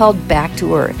called Back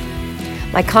to Earth.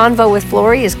 My convo with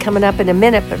Florie is coming up in a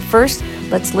minute, but first,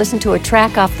 let's listen to a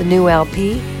track off the new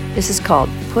LP. This is called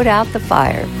Put Out the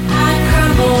Fire. I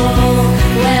crumble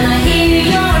when I hear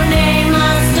your name,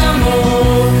 I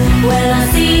stumble. When I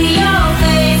see your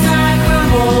face, I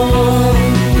crumble.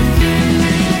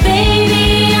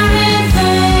 Baby, I'm in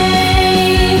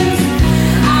flames.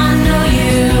 I know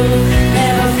you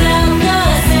never felt the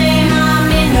same.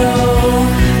 I'm in no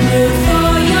mood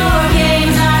for your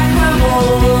games. I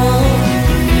crumble.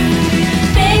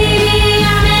 Baby,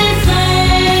 I'm in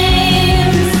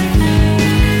flames.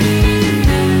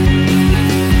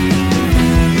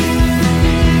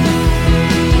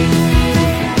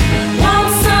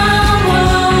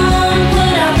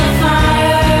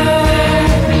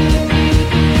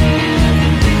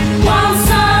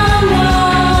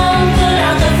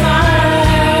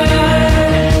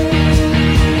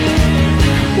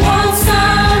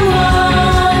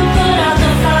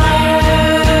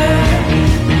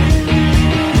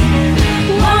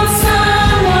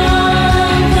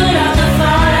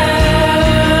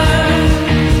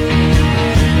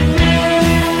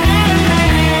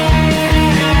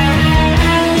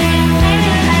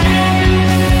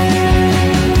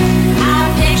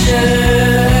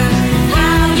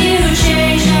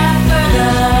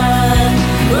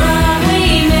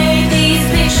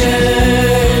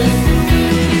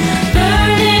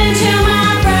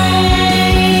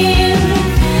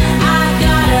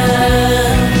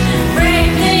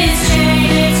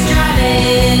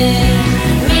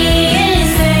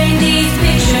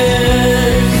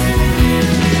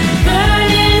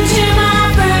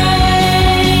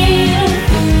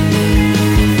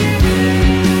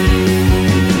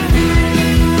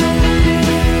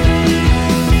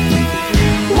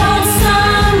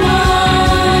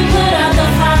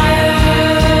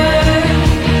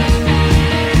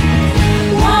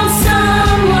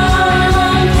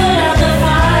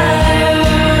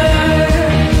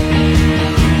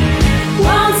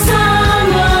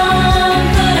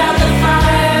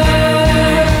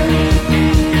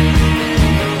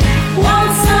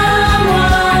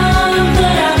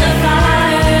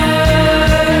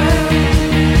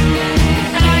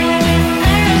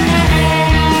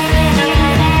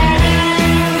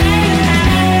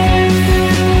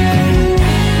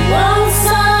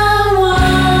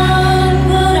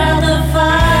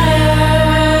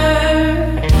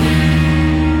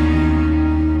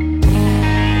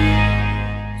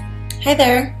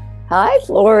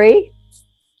 Florie.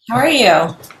 How are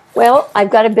you? Well, I've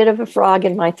got a bit of a frog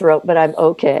in my throat, but I'm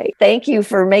okay. Thank you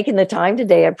for making the time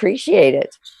today. I appreciate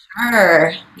it.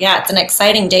 Sure. Yeah, it's an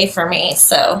exciting day for me.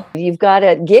 So you've got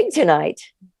a gig tonight.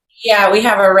 Yeah, we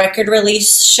have a record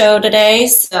release show today.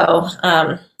 So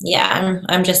I'm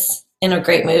just in a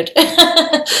great mood.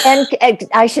 and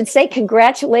I should say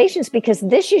congratulations, because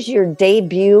this is your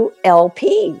debut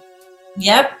LP.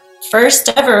 Yep. First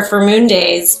ever for Moon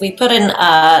Daze. We put in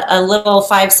a little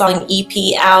 5-song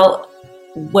EP out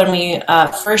when we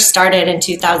first started in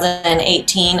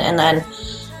 2018, and then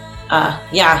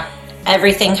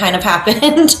everything kind of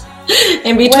happened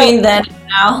in between then and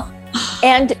now.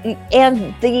 And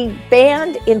the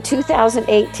band in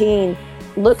 2018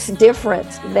 looks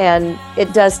different than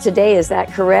it does today. Is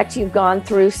that correct? You've gone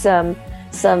through some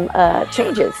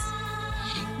changes.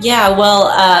 Yeah,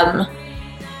 well,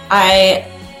 I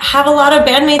have a lot of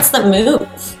bandmates that move.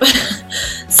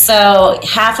 So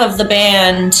half of the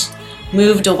band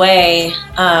moved away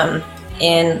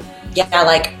in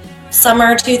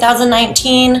summer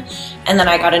 2019, and then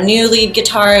I got a new lead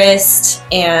guitarist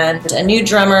and a new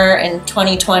drummer in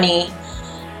 2020,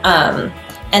 and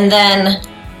then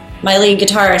my lead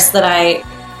guitarist that I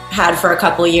had for a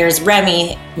couple of years,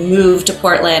 Remy, moved to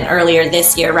Portland earlier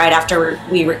this year, right after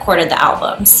we recorded the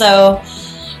album. So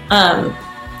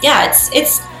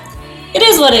it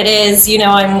is what it is. You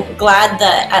know, I'm glad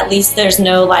that at least there's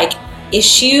no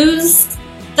issues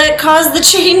that cause the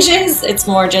changes. It's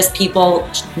more just people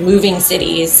moving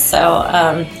cities. So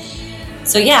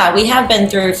we have been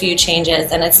through a few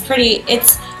changes, and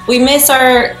we miss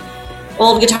our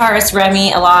old guitarist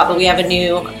Remy a lot, but we have a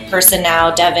new person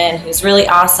now, Devin, who's really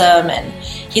awesome, and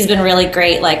he's been really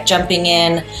great, jumping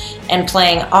in and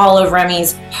playing all of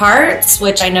Remy's parts,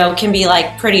 which I know can be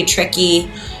pretty tricky.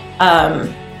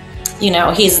 He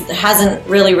hasn't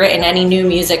really written any new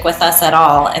music with us at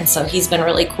all, and so he's been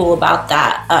really cool about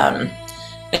that.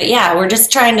 But yeah, we're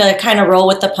just trying to kind of roll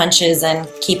with the punches and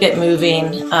keep it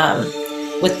moving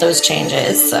with those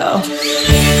changes. So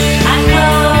I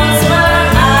close my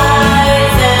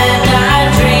eyes and I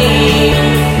dream.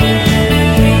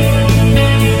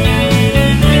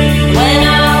 When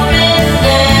I'm with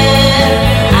them,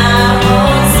 I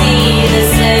won't see the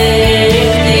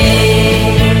same thing.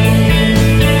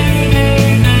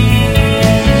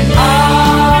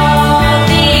 All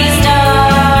these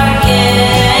darkened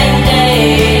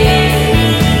days,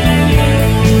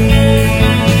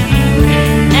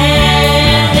 and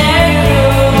their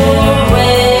cruel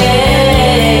ways,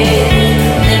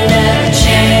 they never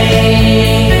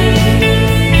change.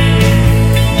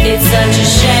 It's such a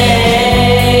shame.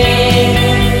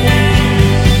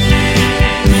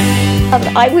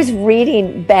 I was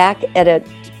reading back at a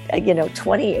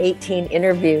 2018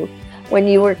 interview when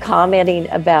you were commenting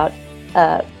about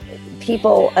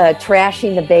people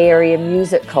trashing the Bay Area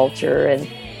music culture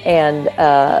and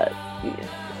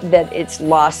that it's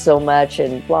lost so much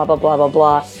and blah, blah, blah, blah,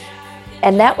 blah.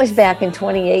 And that was back in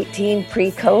 2018,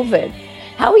 pre-COVID.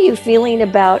 How are you feeling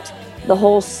about the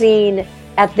whole scene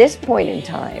at this point in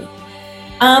time?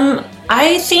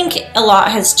 I think a lot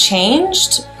has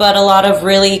changed, but a lot of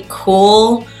really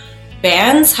cool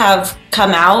bands have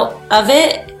come out of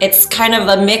it. It's kind of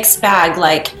a mixed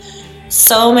bag.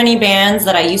 So many bands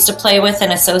that I used to play with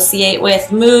and associate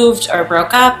with moved or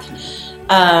broke up.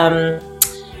 And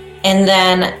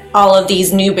then all of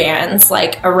these new bands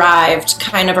arrived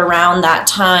kind of around that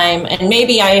time. And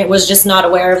maybe I was just not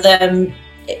aware of them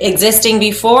existing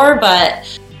before,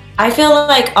 but I feel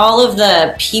like all of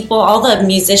the people, all the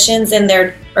musicians in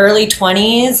their early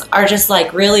 20s are just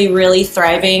really, really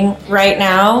thriving right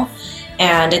now.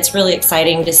 And it's really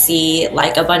exciting to see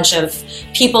a bunch of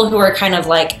people who are kind of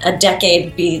a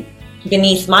decade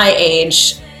beneath my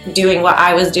age doing what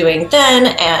I was doing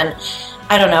then. And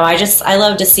I don't know, I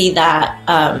love to see that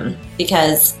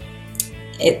because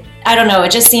it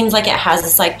just seems like it has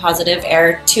this positive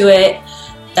air to it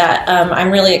that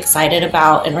I'm really excited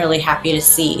about and really happy to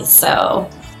see. So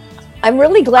I'm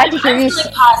really glad to hear you. I'm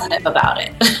really positive about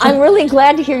it. I'm really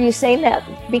glad to hear you saying that,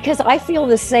 because I feel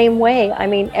the same way. I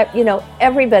mean,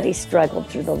 everybody struggled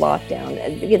through the lockdown,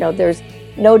 and there's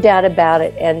no doubt about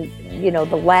it. And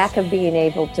the lack of being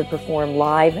able to perform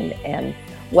live and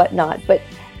whatnot, but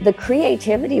the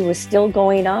creativity was still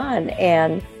going on.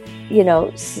 And in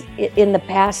the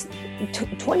past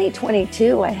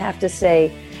 2022, I have to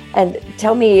say, and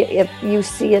tell me if you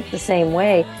see it the same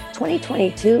way,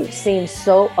 2022 seems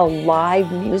so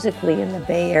alive musically in the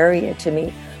Bay Area to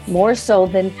me, more so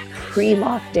than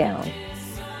pre-lockdown.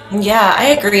 Yeah,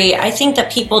 I agree. I think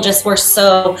that people just were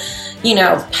so,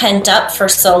 pent up for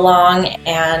so long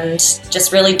and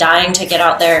just really dying to get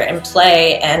out there and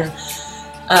play. And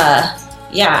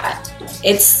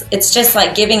it's just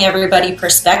like giving everybody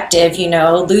perspective,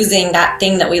 losing that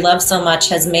thing that we love so much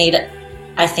has made,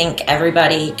 I think,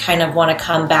 everybody kind of want to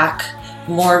come back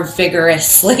more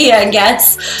vigorously, I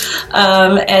guess,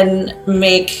 and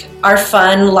make our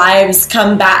fun lives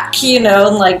come back,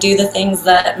 and like do the things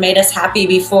that made us happy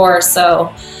before.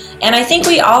 So, and I think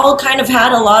we all kind of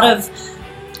had a lot of,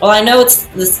 I know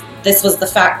this was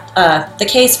the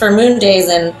case for Moon Daze,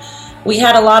 and we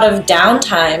had a lot of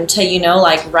downtime to,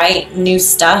 like write new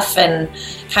stuff and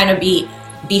kind of be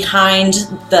behind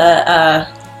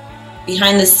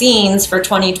the scenes for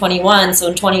 2021. So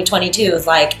in 2022, it was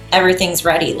like, everything's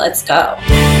ready, let's go.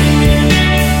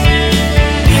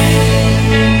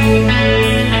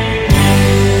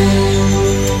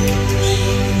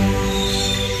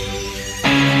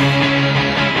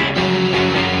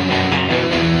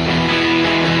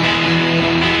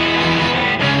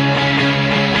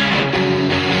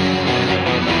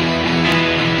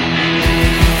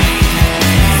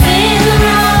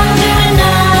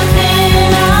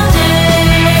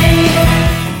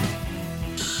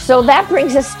 So that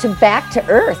brings us to Back to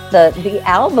Earth, the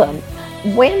album.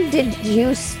 When did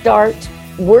you start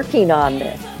working on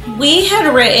this? We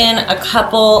had written a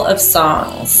couple of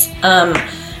songs.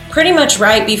 Pretty much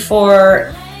right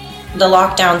before the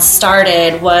lockdown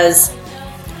started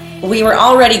we were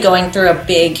already going through a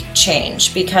big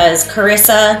change because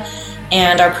Carissa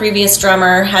and our previous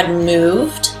drummer had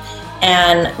moved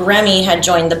and Remy had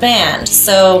joined the band.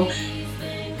 So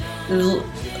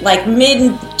like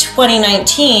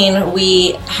mid-2019,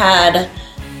 we had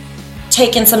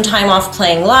taken some time off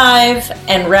playing live,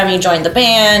 and Remy joined the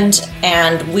band,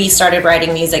 and we started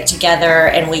writing music together,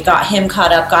 and we got him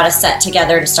caught up, got a set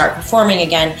together to start performing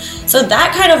again. So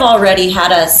that kind of already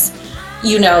had us,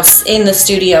 in the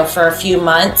studio for a few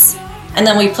months. And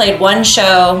then we played one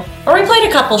show, or we played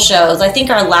a couple shows. I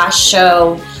think our last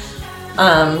show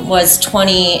was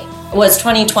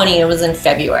 2020. It was in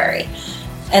February.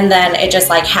 And then it just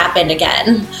like happened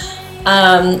again.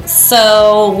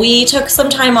 So we took some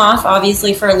time off,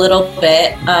 obviously, for a little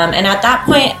bit. And at that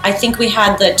point, I think we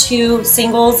had the 2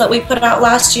 singles that we put out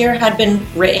last year had been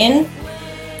written.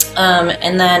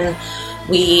 And then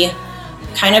we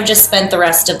kind of just spent the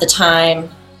rest of the time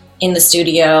in the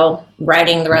studio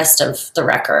writing the rest of the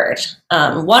record.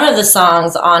 One of the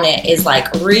songs on it is like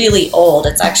really old.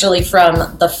 It's actually from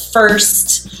the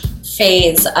first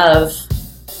phase of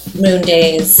Moon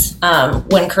Daze,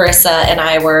 when Carissa and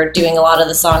I were doing a lot of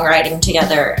the songwriting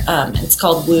together. It's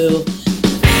called Woo.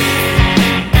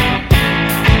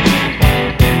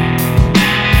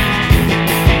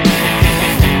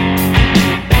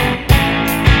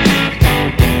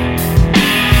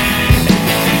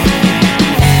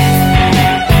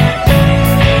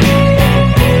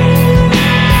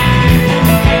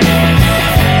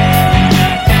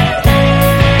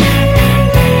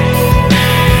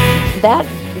 That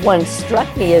one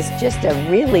struck me as just a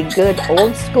really good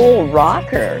old school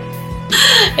rocker.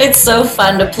 It's so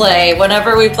fun to play.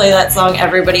 Whenever we play that song,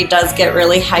 everybody does get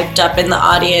really hyped up in the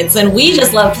audience, and we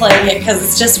just love playing it because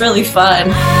it's just really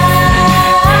fun.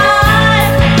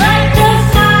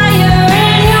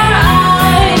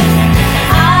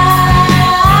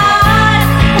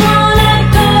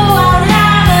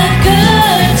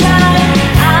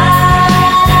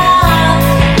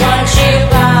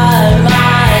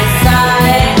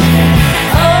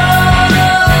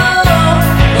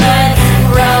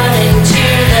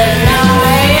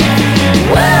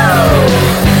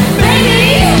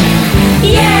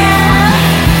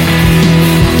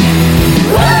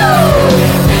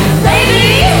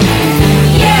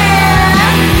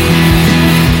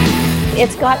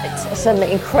 It's got some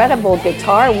incredible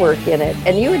guitar work in it,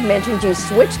 and you had mentioned you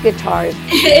switched guitars.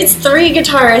 It's 3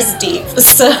 guitarists deep,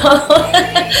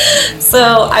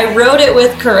 so I wrote it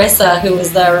with Carissa, who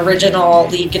was the original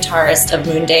lead guitarist of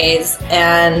Moon Daze,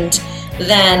 and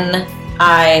then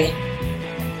I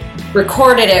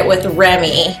recorded it with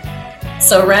Remy.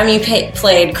 So Remy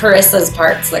played Carissa's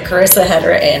parts that Carissa had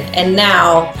written, and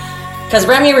now, because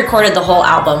Remy recorded the whole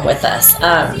album with us,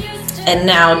 and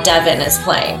now Devin is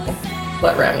playing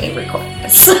what Remy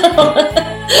recorded. So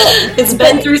it's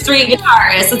been through 3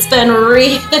 guitarists. It's been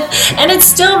and it's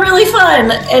still really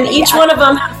fun. And each one of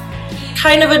them has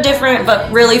kind of a different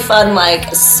but really fun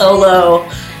like solo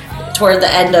toward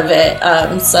the end of it.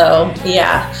 So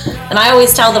yeah. And I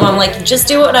always tell them, I'm like, just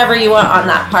do whatever you want on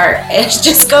that part. It's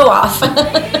just go off.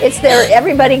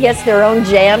 Everybody gets their own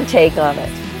jam take on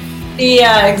it.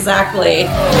 Yeah, exactly.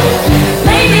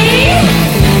 Maybe,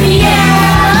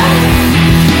 yeah.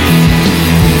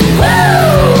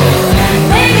 Woo!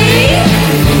 Maybe,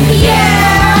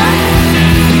 yeah.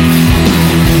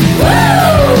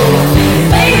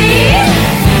 Woo!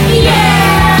 Maybe, yeah.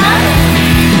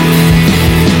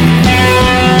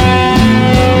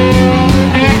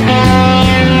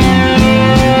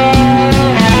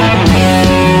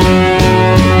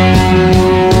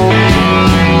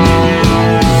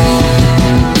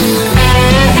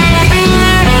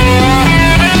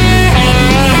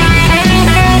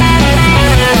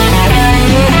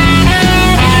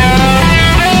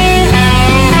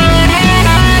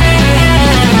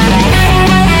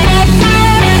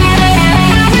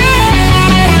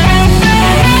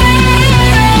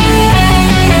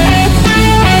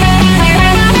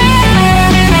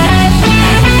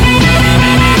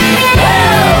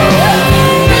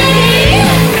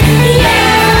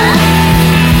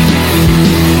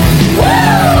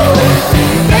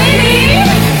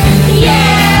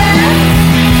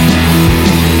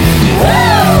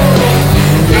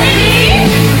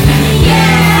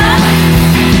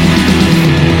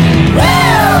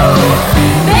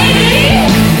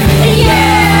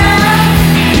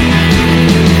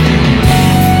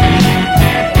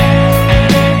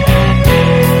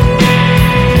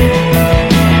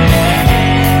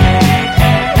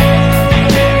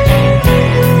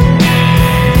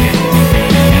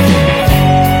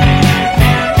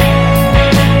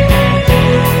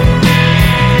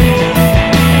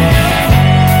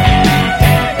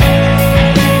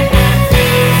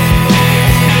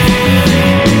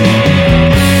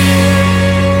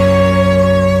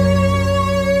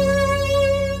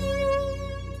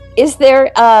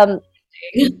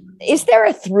 Is there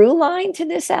a through line to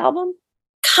this album?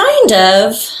 Kind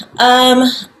of.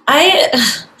 I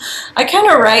kind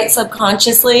of write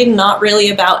subconsciously, not really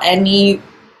about any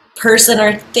person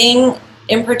or thing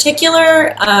in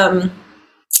particular. And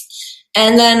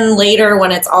then later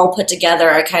when it's all put together,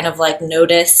 I kind of like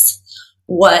notice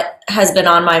what has been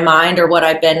on my mind or what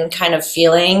I've been kind of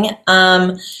feeling.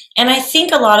 And I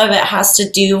think a lot of it has to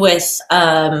do with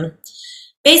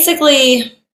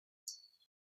basically,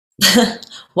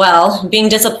 well, being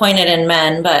disappointed in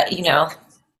men, but you know.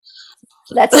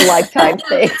 That's a lifetime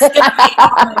thing.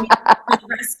 The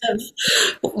rest of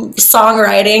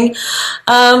songwriting.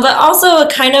 But also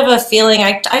kind of a feeling,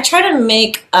 I try to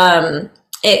make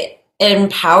it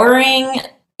empowering,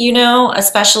 you know,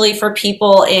 especially for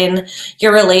people in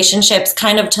your relationships,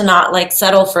 kind of to not like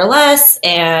settle for less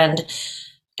and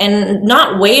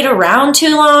not wait around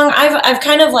too long. I've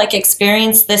kind of like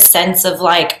experienced this sense of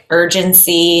like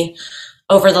urgency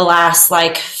over the last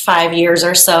like 5 years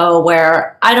or so,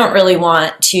 where I don't really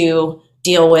want to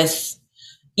deal with,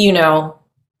 you know,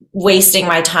 wasting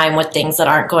my time with things that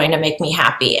aren't going to make me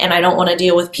happy. And I don't want to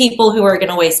deal with people who are going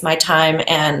to waste my time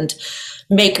and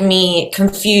make me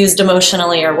confused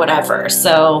emotionally or whatever.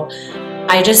 So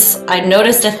I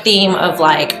noticed a theme of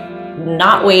like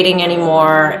not waiting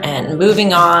anymore and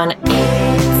moving on.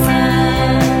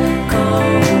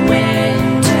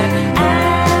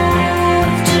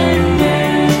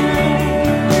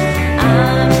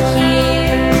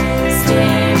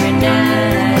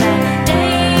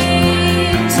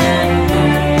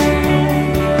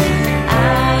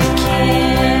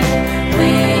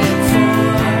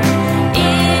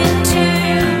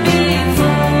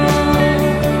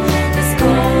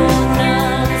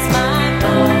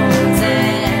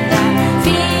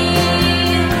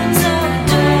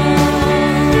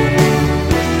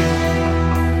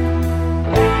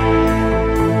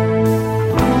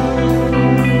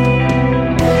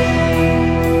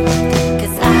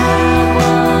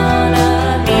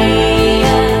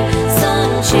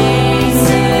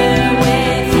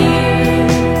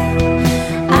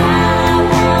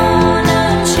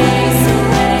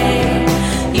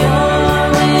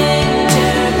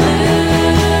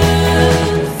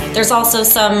 There's also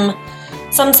some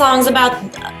songs about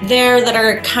there that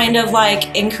are kind of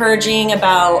like encouraging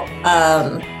about,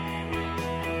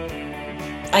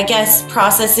 I guess,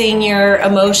 processing your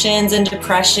emotions and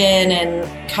depression and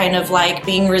kind of like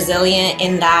being resilient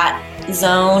in that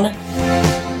zone.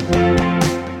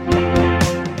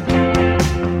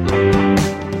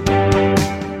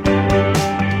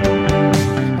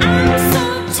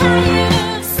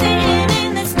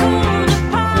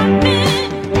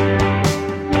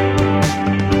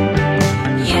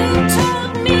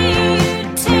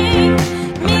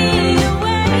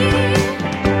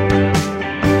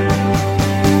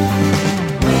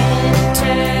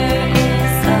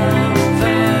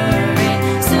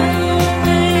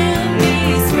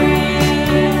 Spring.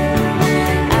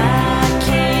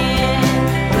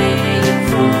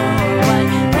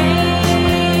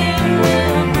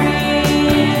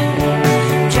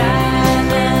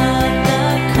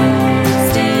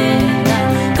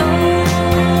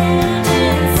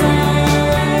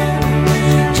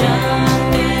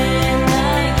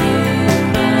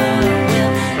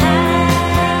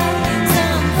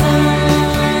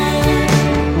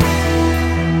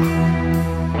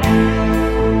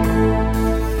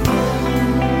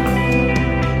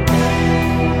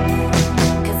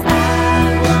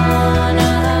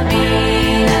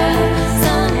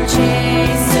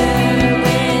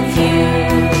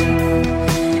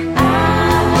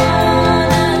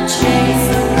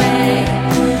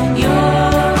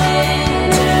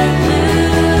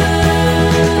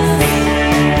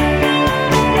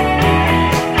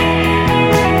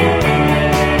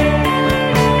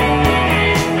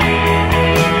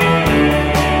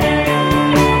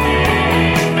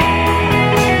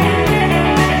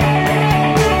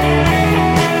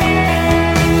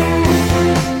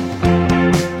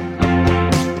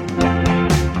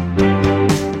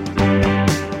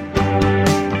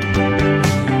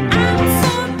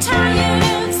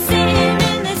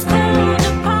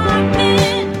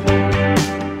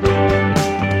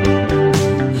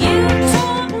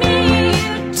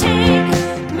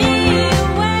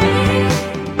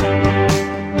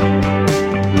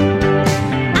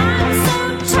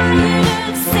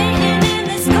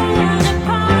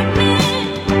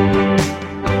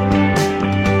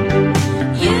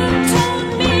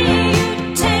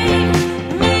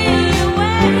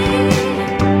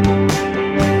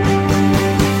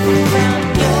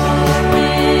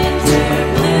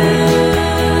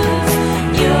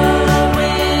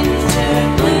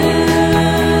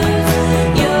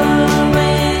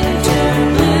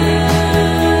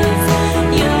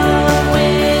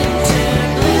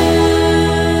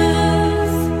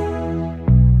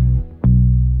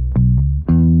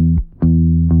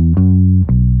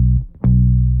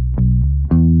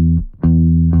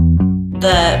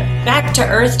 the Back to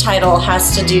Earth title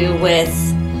has to do with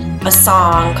a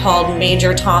song called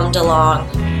Major Tom DeLonge.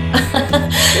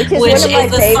 Which is one of my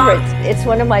favorites. It's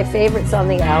one of my favorites on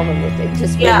the album. It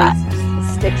just really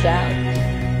sticks out.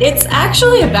 It's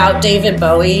actually about David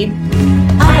Bowie. Up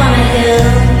on a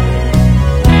hill,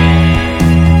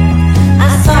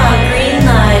 I saw a green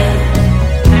light,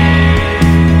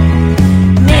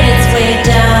 made its way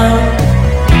down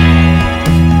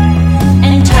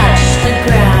and touched the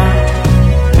ground.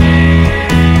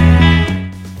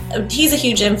 He's a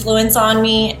huge influence on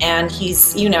me, and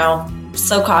he's, you know,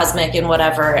 so cosmic and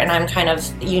whatever, and I'm kind of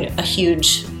a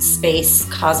huge space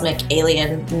cosmic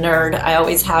alien nerd. I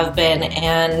always have been,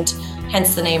 and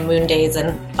hence the name Moon Daze,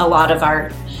 and a lot of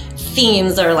our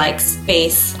themes are like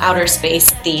space, outer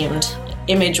space themed,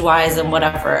 image wise and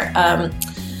whatever.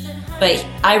 But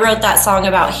I wrote that song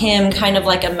about him, kind of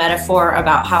like a metaphor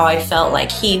about how I felt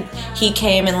like he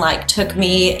came and like took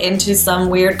me into some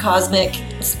weird cosmic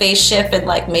spaceship and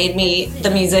like made me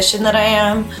the musician that I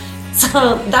am.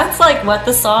 So that's like what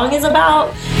the song is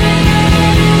about.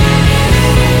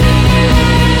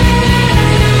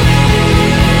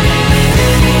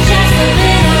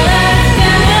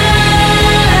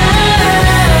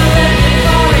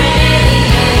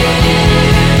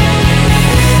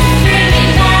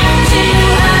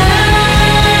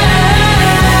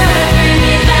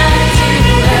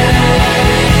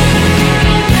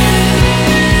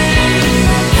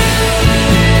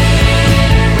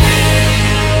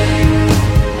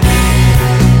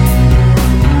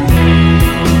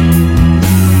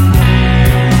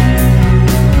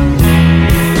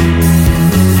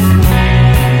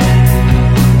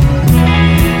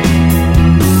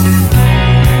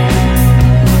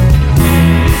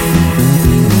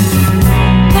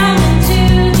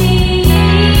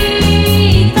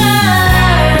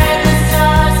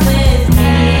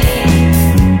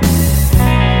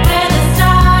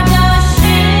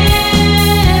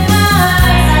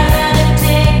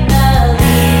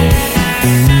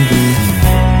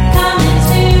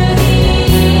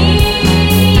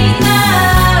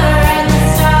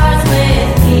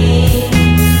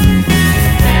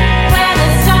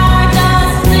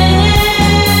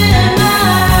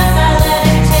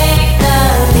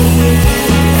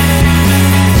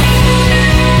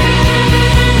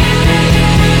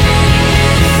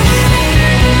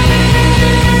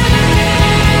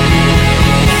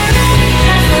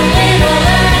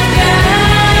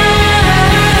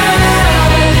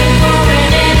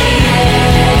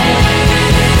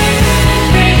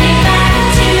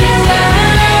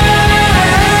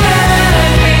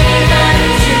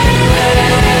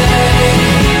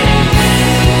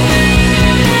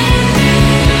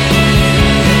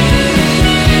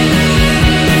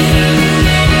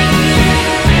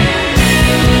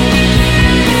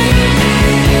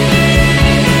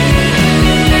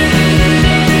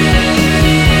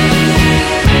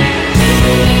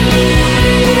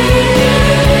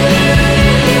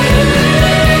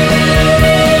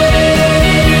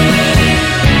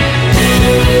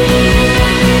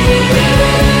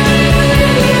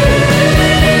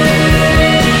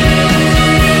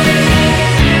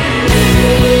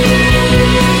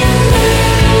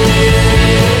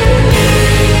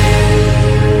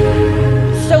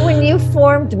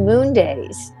 Moon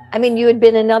Daze, I mean, you had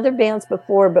been in other bands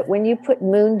before, but when you put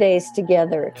Moon Daze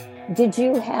together, did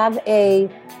you have a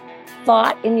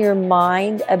thought in your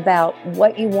mind about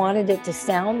what you wanted it to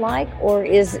sound like, or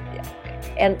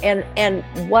and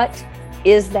what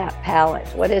is that palette?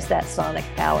 What is that sonic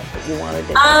palette that you wanted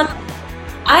it to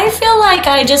I feel like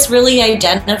I just really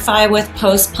identify with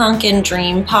post-punk and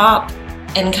dream pop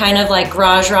and kind of like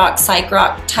garage rock, psych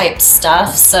rock type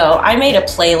stuff. So I made a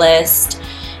playlist,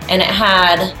 and it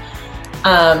had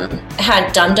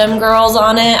Dum Dum Girls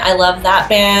on it. I love that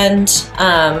band.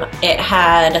 It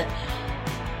had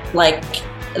like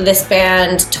this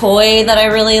band Toy that I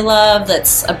really love,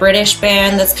 that's a British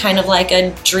band that's kind of like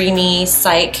a dreamy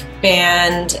psych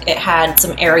band. It had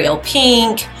some Ariel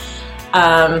Pink.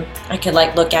 I could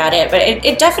like look at it, but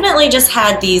it definitely just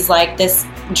had these like this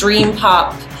dream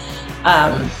pop,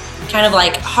 kind of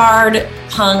like hard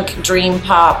punk dream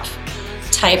pop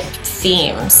type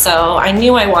theme. So I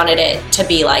knew I wanted it to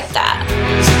be like that.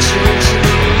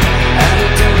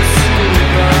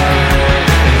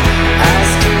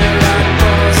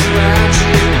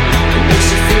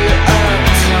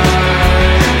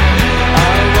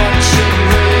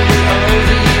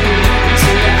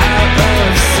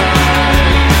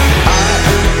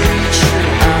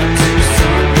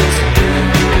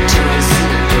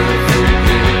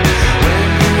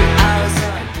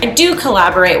 I do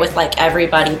collaborate with like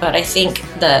everybody, but I think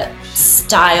the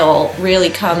style really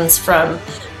comes from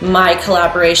my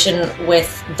collaboration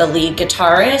with the lead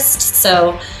guitarist.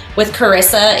 So with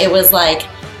Carissa, it was like,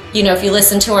 you know, if you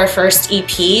listen to our first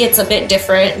EP, it's a bit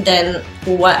different than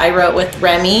what I wrote with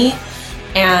Remy.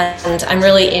 And I'm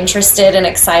really interested and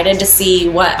excited to see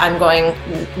how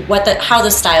the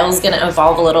style is going to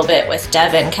evolve a little bit with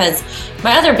Devin, because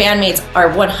my other bandmates are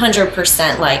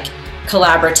 100% like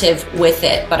collaborative with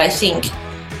it, but I think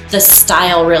the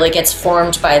style really gets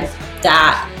formed by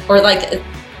that, or like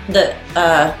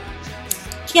I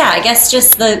guess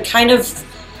just the kind of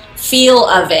feel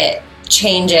of it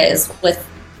changes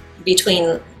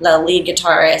between the lead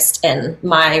guitarist and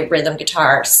my rhythm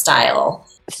guitar style.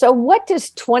 So what does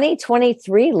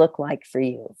 2023 look like for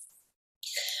you?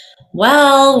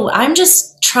 Well, I'm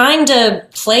just trying to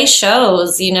play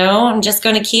shows, you know. I'm just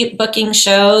going to keep booking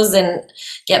shows and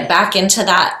get back into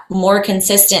that more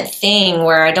consistent thing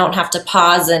where I don't have to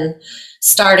pause and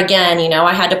start again. You know,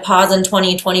 I had to pause in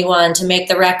 2021 to make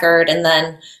the record, and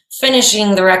then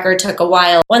finishing the record took a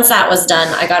while. Once that was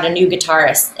done, I got a new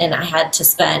guitarist, and I had to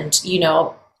spend, you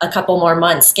know, a couple more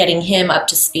months getting him up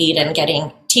to speed and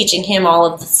teaching him all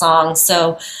of the songs.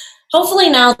 So hopefully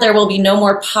now there will be no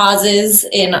more pauses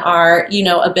in our, you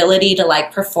know, ability to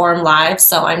like perform live.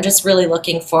 So I'm just really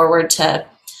looking forward to,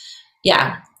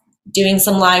 doing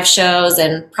some live shows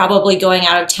and probably going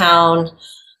out of town,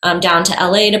 down to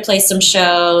LA to play some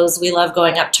shows. We love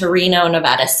going up to Reno,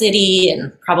 Nevada City,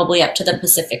 and probably up to the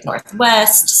Pacific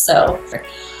Northwest. So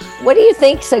what do you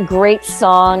think is a great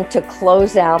song to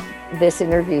close out this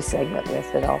interview segment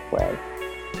with that I'll play?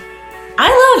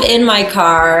 I love In My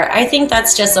Car. I think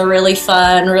that's just a really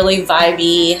fun, really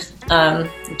vibey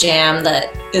jam that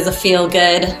is a feel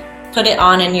good. Put it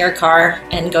on in your car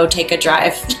and go take a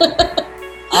drive.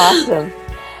 Awesome.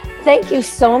 Thank you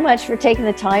so much for taking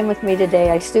the time with me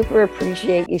today. I super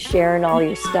appreciate you sharing all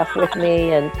your stuff with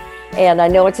me, and I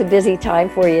know it's a busy time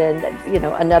for you, and you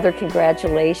know, another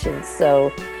congratulations.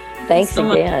 So thanks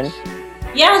so again. Much.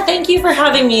 Yeah, thank you for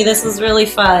having me. This was really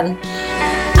fun.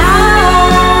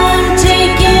 I'm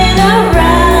taking a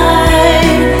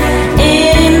ride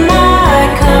in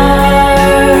my car.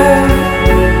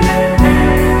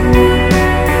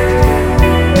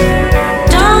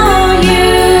 Don't you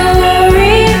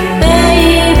worry,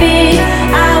 baby,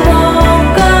 I won't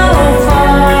go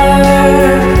far.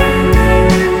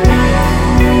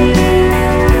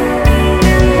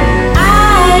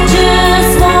 I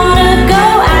just wanna go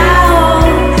out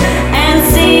and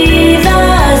see the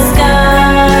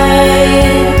sky.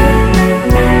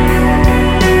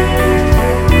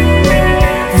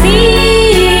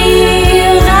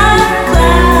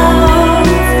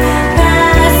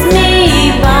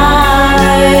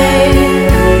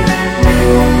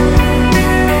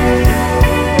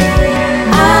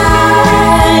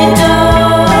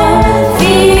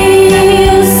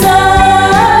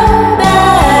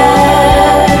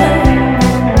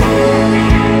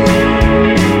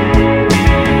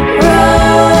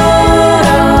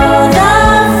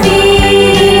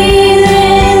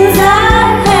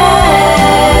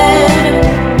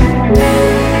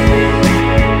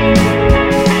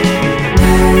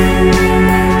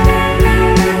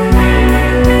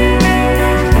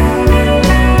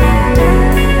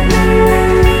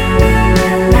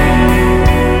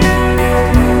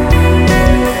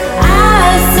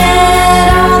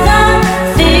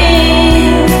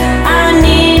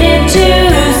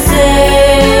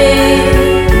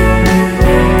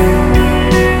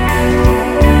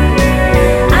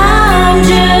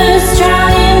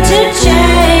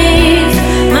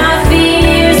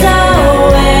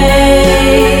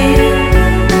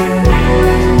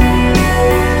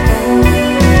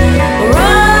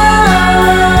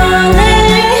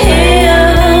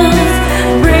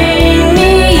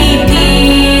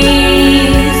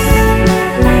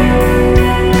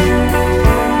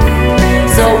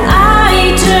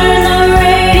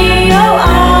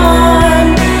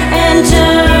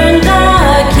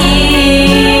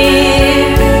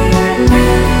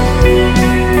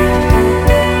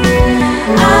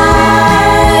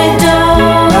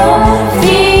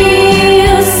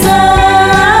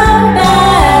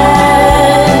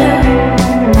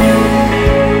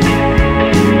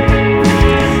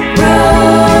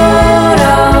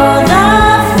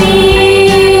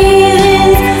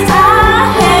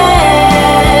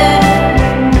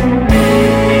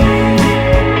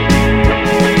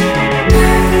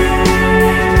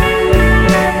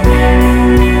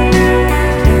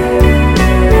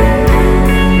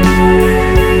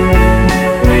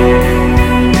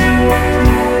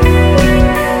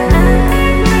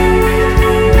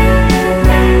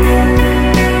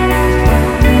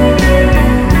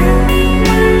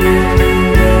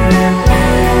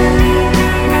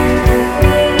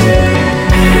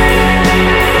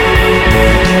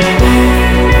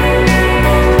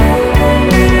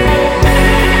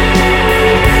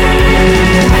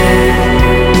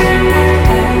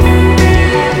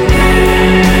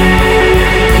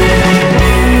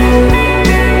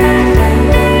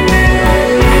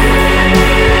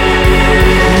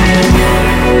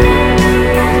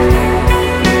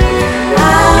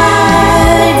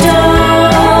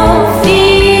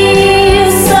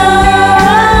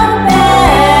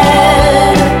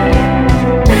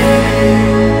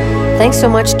 Thanks so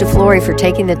much to Florie for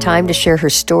taking the time to share her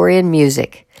story and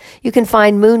music. You can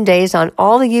find Moon Daze on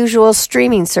all the usual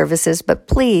streaming services, but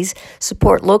please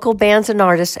support local bands and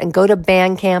artists and go to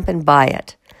Bandcamp and buy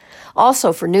it.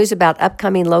 Also, for news about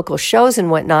upcoming local shows and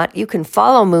whatnot, you can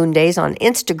follow Moon Daze on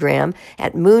Instagram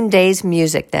at Moon Daze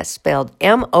Music. That's spelled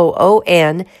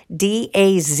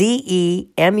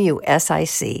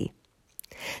MoonDazeMusic.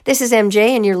 This is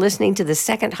MJ, and you're listening to the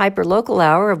second hyperlocal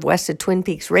hour of West of Twin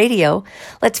Peaks Radio.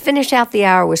 Let's finish out the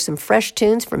hour with some fresh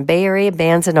tunes from Bay Area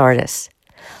bands and artists.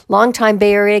 Longtime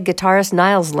Bay Area guitarist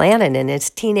Niles Lannon and his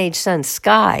teenage son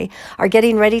Sky are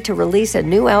getting ready to release a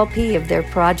new LP of their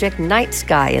project Night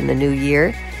Sky in the new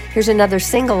year. Here's another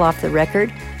single off the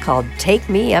record called Take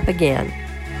Me Up Again.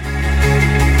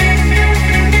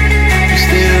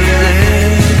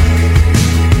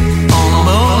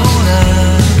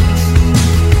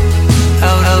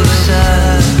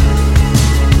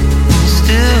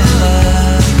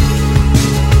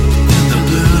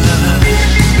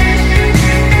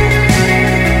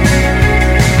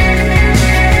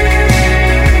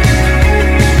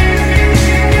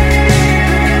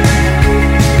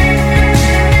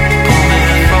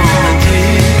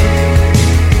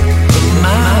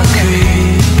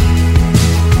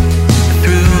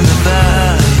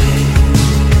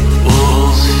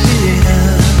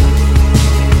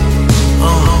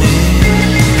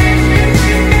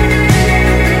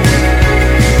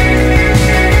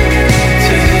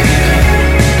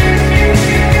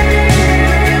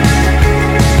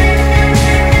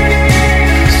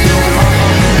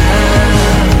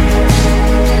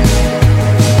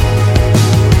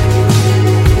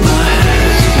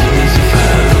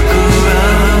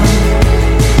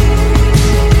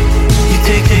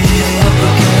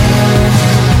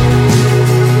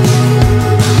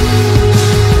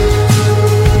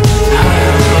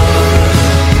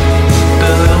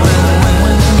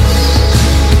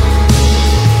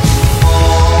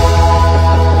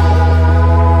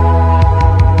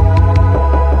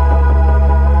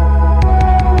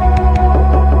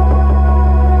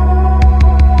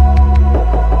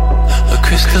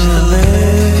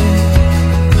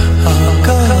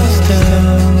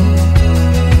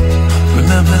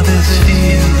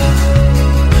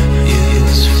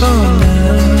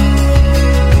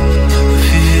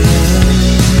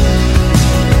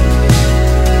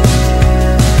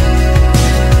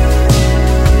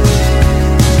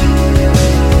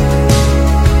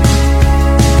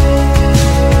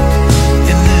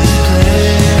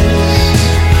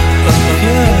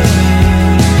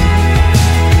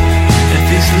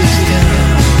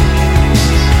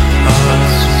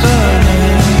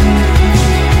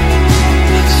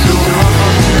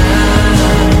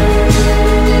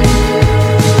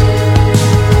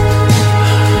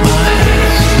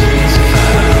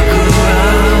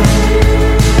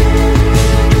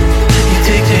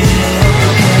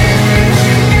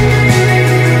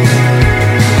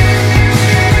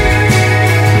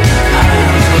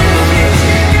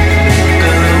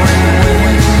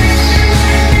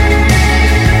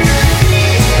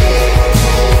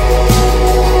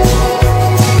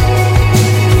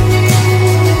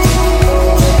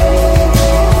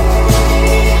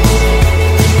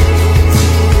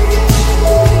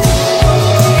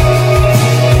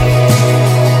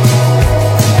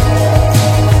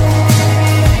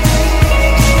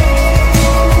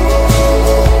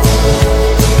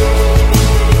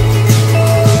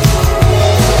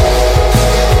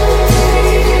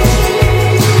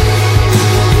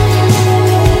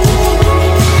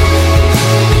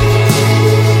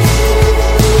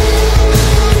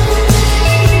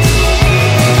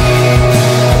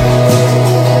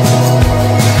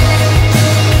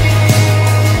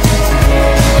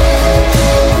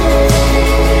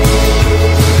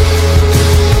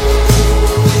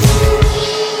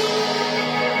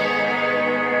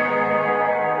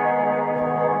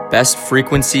 Best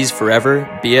frequencies forever,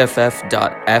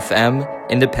 BFF.FM,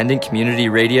 independent community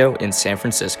radio in San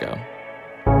Francisco.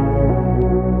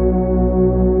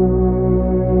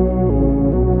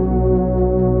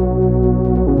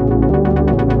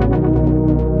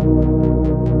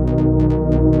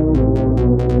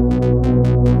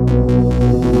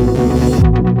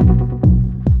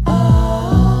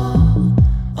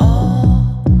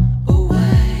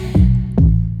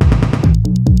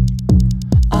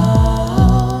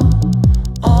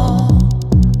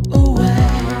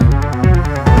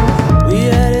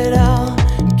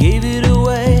 Gave it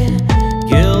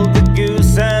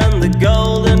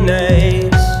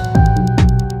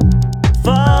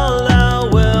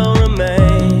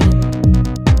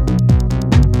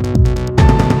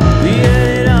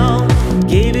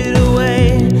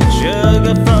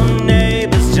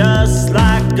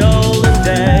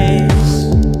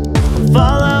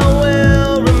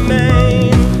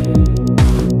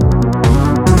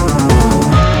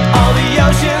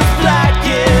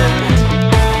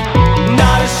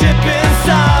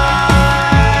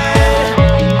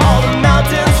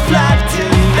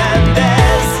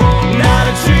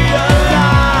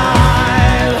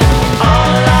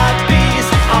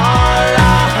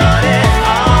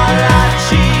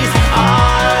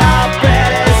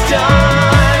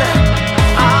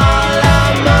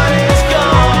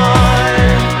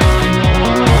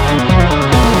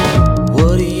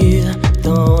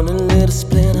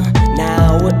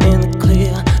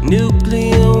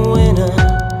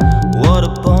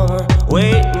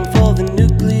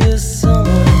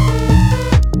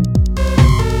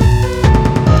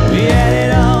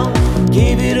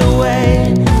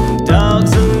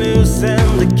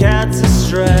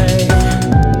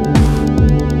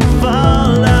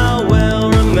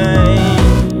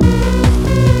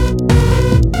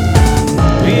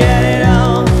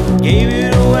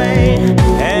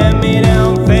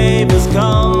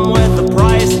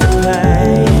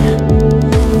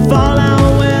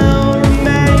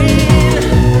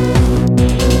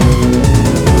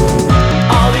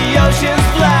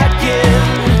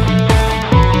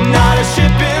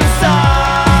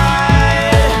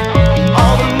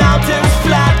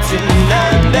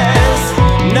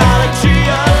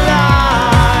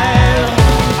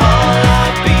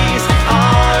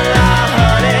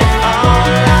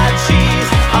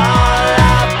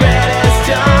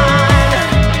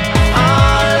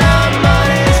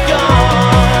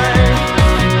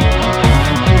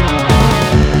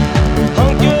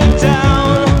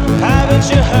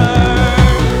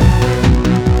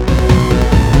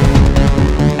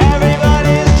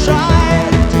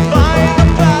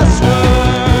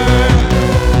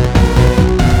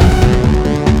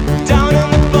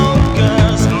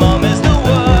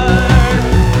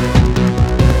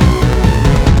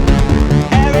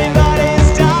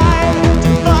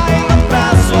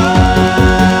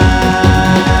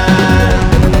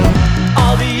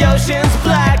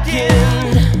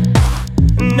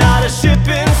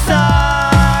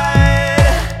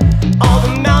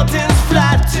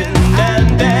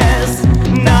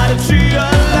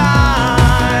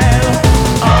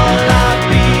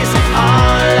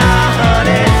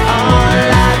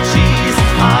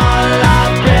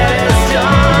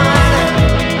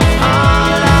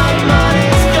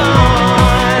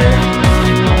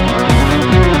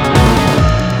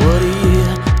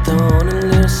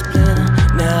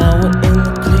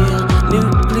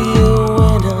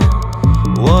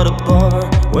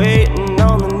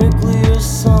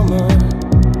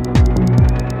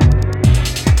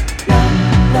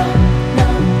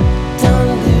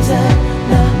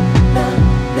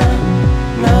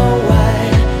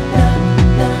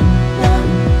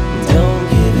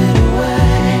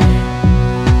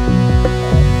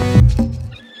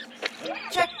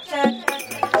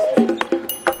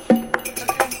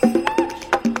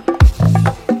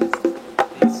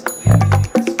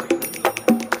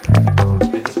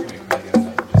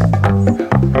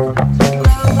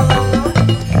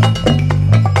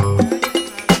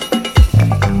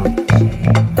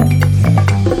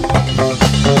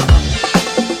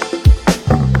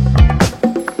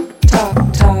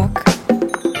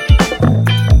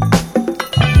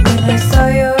I saw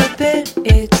your bit,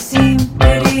 it seemed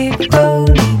pretty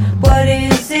phony. What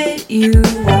is it you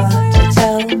want to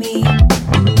tell me?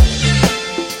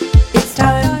 It's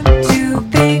time to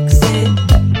fix it.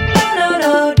 No, no,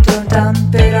 no, don't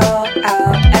dump it all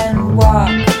out and walk.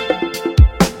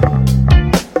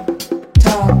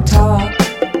 Talk, talk.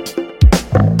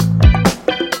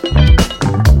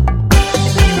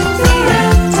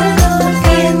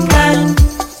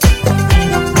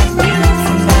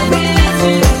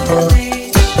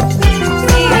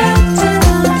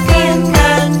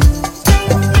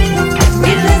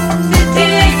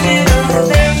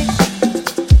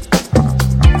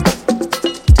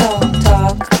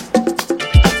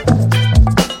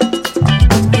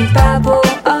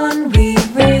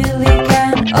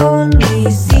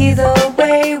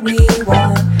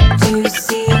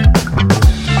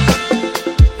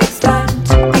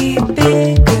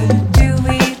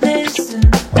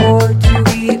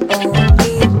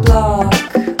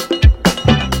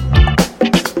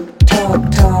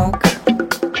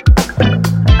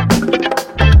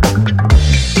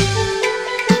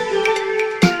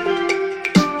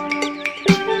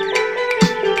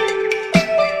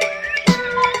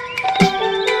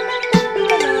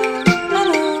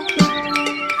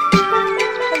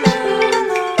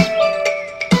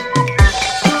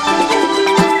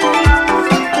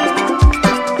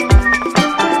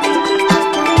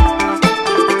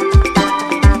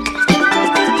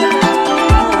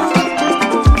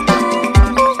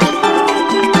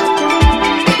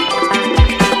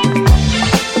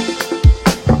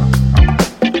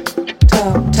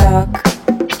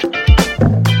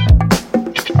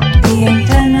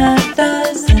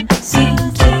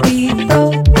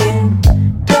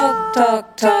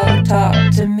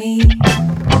 Talk to me.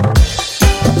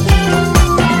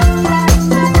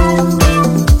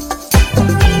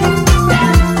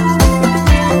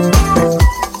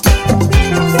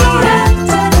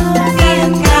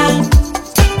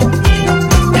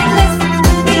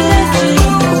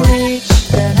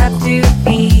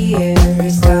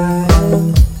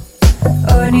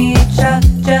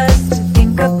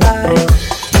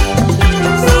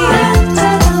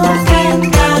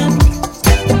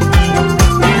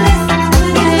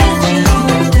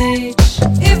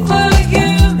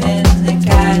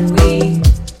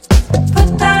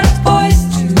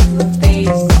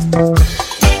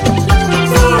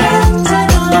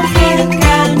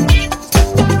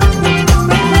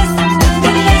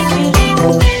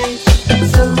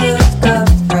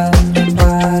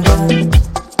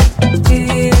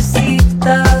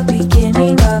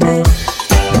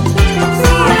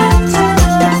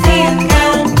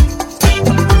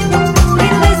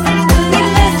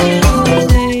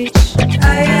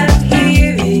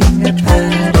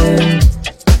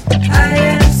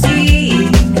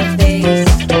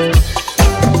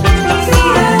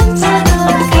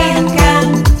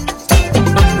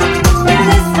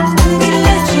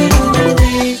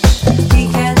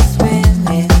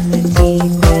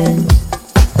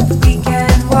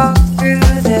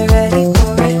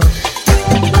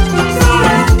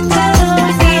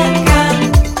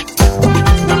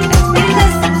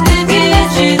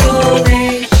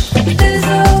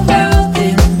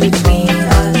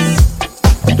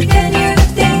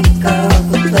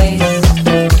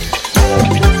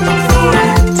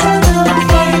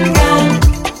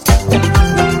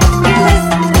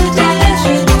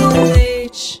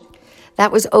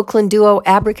 That was Oakland duo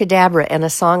Abracadabra and a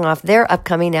song off their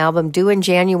upcoming album due in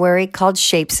January called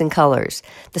Shapes and Colors.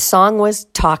 The song was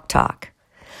Talk Talk.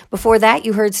 Before that,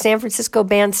 you heard San Francisco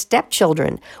band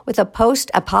Stepchildren with a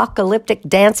post-apocalyptic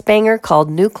dance banger called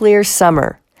Nuclear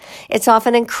Summer. It's off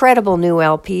an incredible new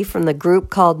LP from the group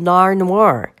called Nar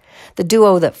Noir. The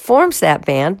duo that forms that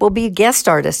band will be guest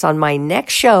artists on my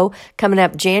next show coming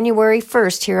up January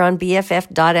 1st here on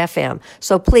BFF.FM,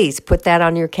 so please put that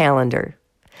on your calendar.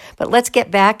 But let's get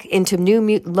back into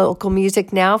new local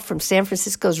music now from San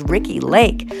Francisco's Ricky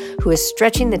Lake, who is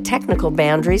stretching the technical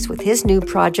boundaries with his new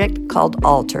project called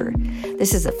Alter.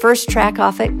 This is the first track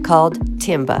off it called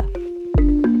Timba.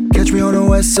 Catch me on the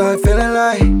west side feeling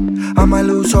like I might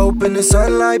lose hope in the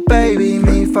sunlight, baby.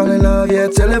 Me fall in love, yeah,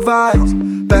 till it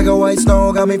vibes. Bag of white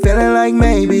snow got me feeling like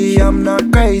maybe I'm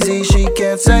not crazy, she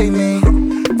can't save me.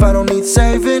 If I don't need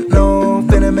saving, no,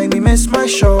 finna make me miss my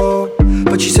show.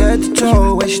 But she's head to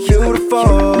toe and she's beautiful.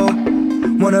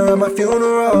 Want her at my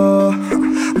funeral.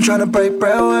 I'm tryna break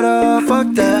bread with her,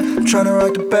 fuck that. I'm tryna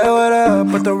rock the bell with her,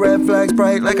 but the red flag's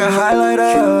bright like a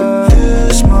highlighter.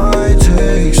 This might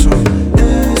take some,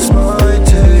 this might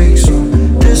take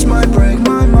some, this might break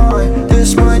my mind.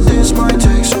 This might take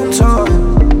some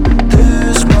time.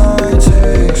 This might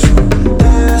take some,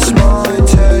 this might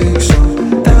take some.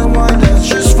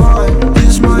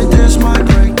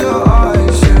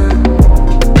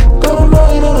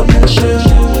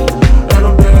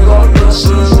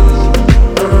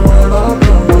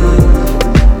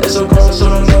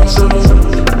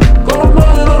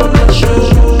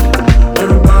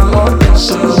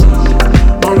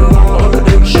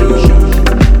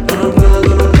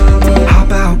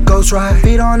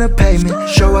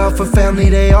 up for family,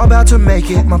 they all about to make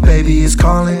it. My baby is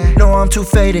calling, no I'm too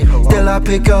faded. Still I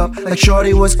pick up, like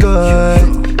shorty was good.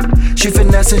 She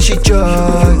finesse and she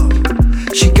jug.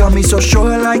 She got me so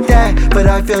sure like that, but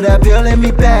I feel that pill in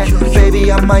me back.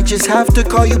 Baby, I might just have to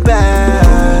call you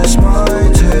back. This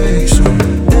might take some,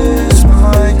 this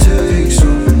might take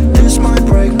some, this might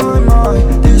break my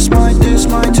mind. This might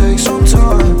take some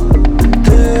time.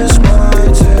 This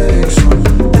might take some,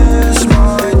 this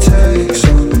might take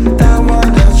some. That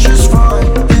one, that's just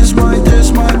fine. This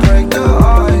might break the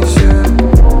ice, yeah.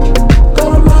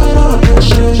 Gonna ride on this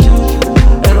shit,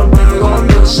 and I'm big on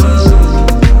this shit.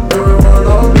 Everyone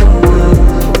on the way.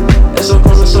 It's a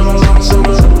box of summer, long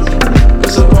summer.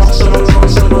 It's a box of summer, long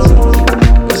summer.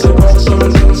 It's a box of summer,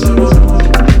 long summer.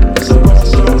 It's a box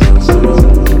of summer, long summer.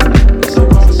 It's a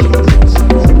box of summer, long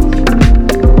summer.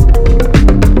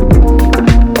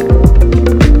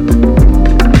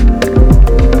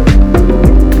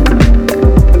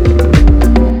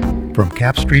 From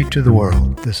Cap Street to the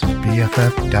world, this is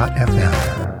BFF.FM.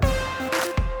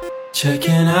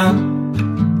 Checking out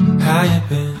how you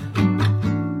been.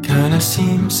 Kinda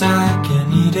seems like you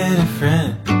needed a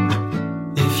friend.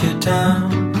 If you're down,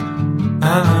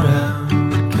 I'm around.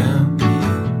 Count me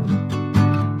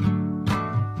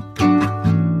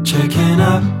in. Checking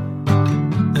up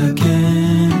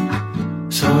again.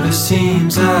 Sorta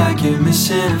seems like you're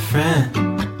missing a friend.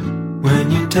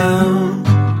 When you're down,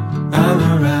 I'm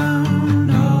around,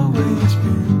 always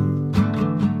been.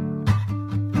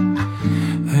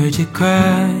 Heard you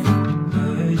cry,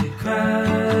 heard you cry,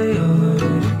 heard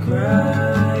you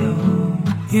cry.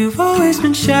 You've always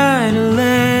been shy to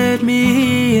let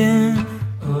me in.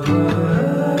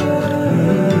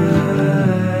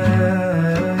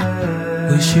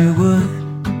 Wish you would.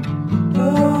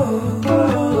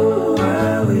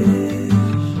 I wish.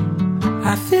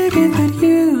 I figured that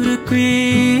you'd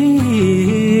agree.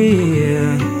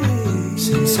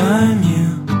 Since I'm you,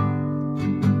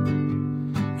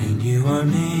 and you are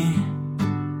me.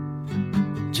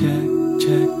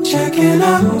 Checking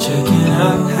out,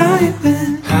 how you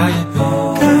been?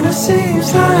 Kinda seems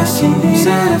like you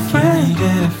needed a friend.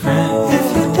 If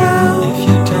you're down,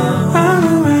 I'm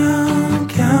around,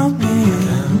 count me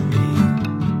in.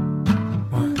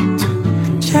 1,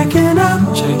 2, checking out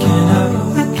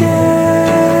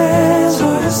again.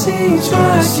 Sorta seems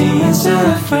like you missing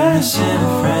a friend.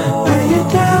 When you're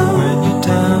down,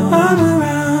 I'm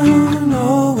around,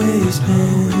 always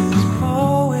been.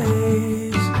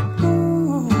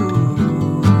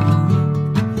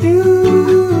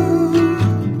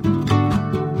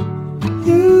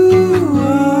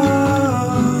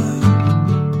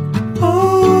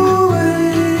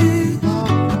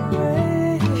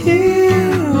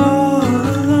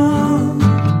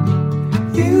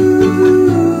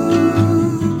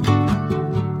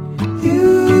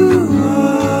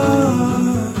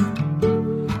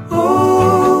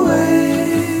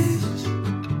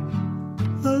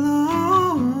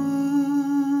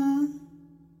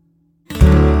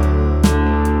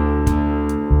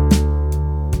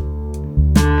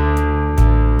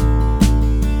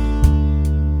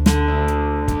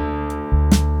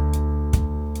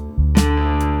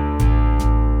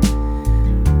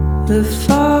 The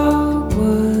fog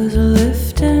was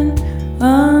lifting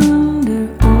under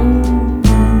open,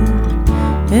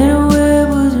 and a web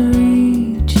was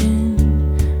reaching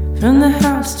from the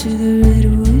house to the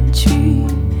redwood tree.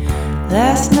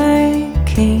 Last night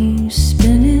came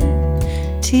spinning,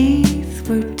 teeth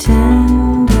were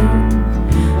tender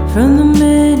from the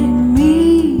many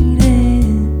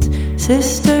meetings,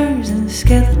 sisters and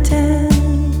skeletons.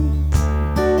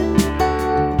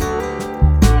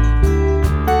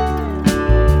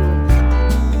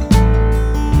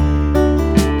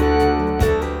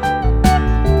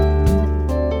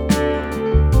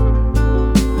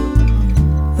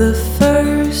 The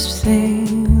first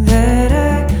thing that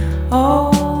I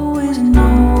always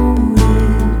know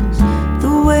is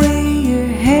the way your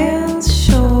hands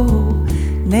show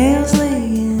nails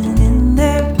laying in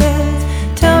their beds.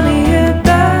 Tell me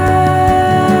about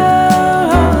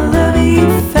all the love you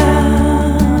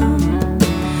found.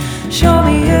 Show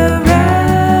me around.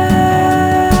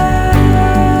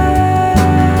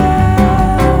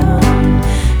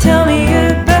 Tell me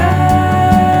about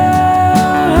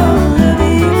all the love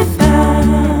you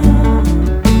found.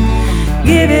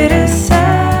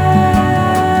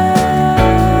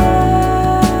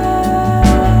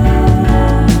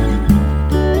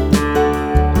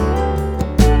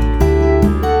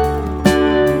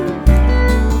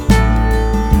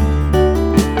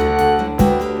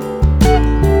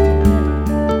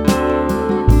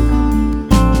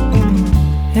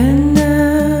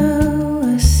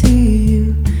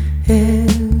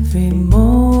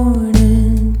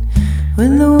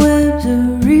 when the webs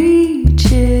are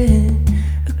reaching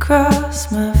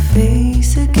across my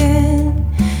face again.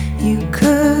 You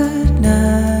could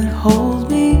not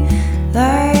hold me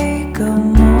like a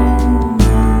moment.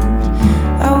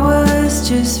 I was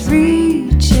just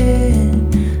reaching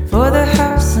for the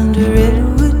house under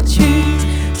redwood trees.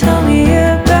 Tell me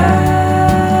about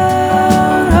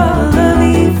all the love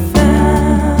you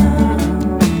found.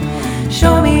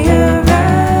 Show me around.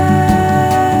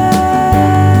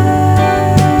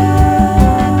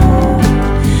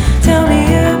 Tell me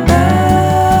about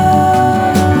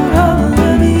all the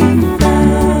love you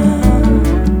found.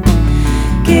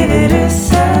 Give it a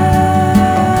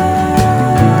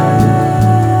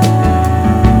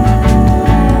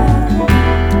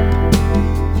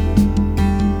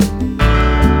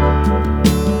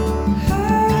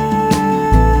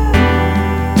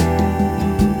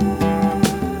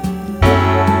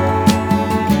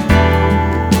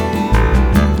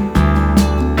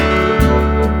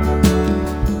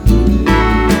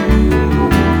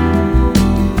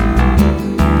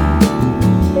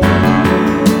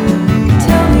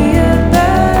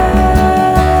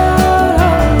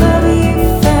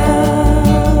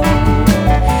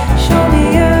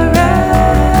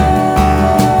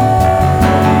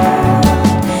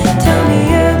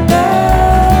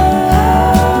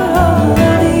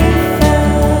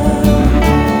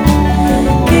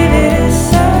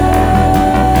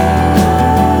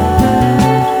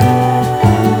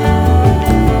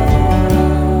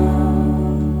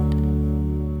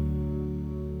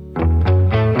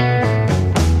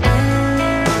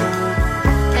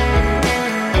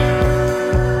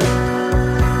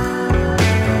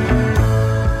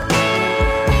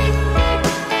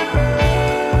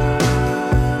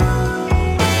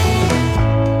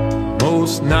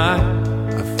Most night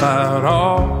I fight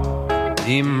all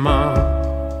demon,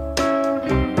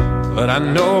 but I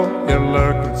know you're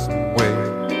lurking somewhere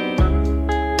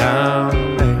down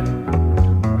there,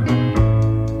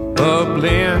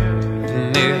 bubbling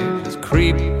and it's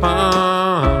creeping.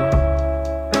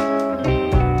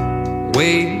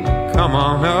 Wait, come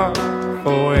on up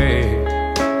away.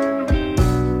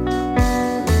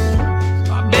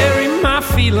 So I bury my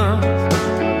feelings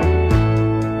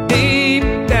deep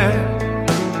down,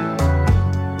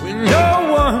 no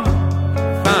one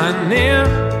find them,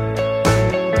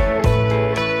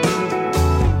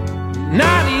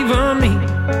 not even me.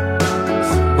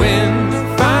 So when they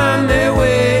find their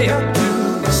way up to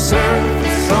the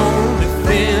surface, only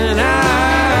thing I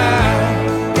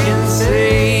can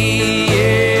say,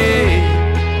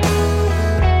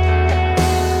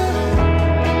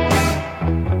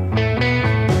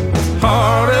 it's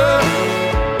harder,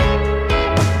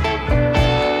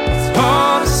 it's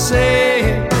hard to say.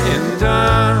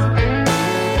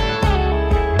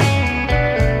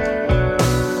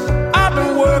 I've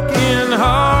been working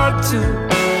hard to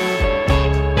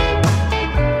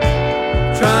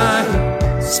try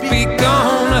to speak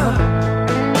on up.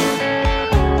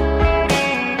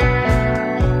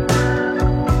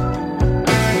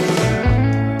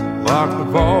 Lock the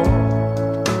vault,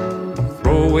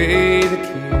 throw away the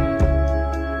key.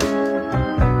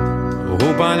 I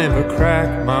hope I never crack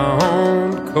my own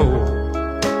code.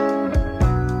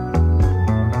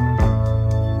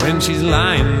 When she's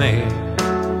lying there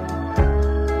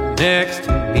next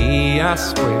to me, I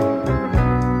swear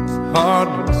it's hard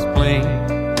to explain,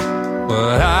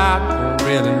 but I don't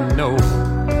really know.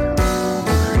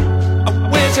 I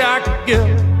wish I could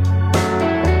give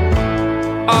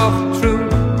all the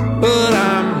truth, but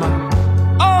I'm my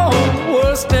own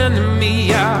worst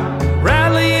enemy. I'm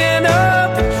rallying up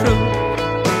the truth,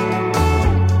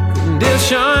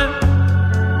 condition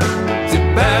to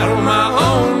battle my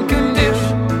own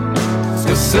condition.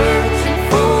 Searching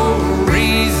for a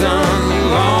reason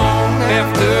long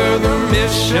after the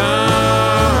mission.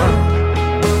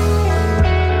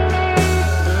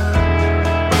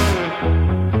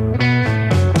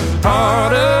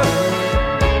 Harder,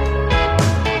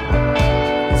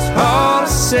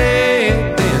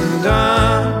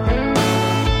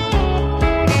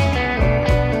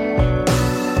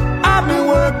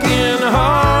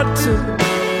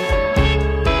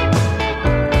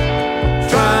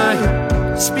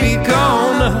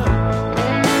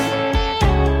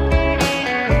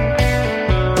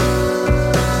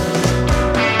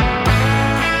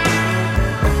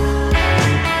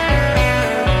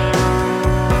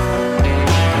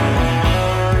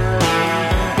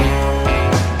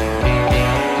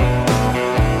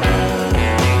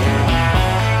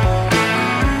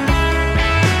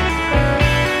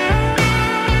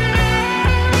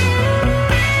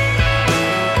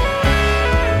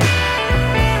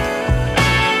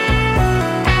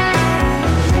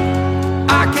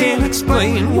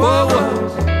 explain what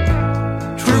was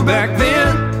true back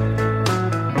then.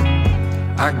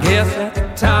 I guess at the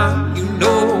time, you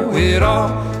know, it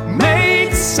all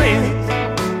made sense.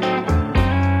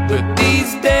 But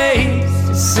these days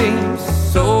it seems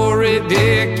so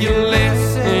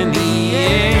ridiculous, and the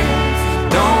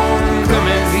ends don't come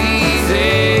as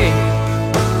easy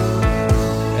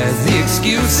as the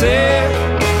excuses.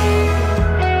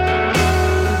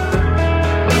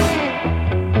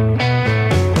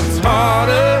 It's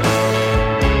harder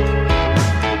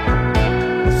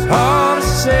to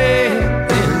say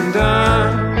than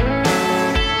done.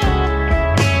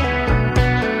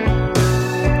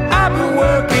 I've been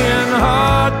working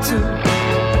hard to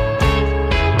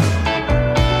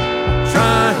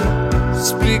try and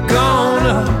speak on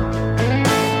up.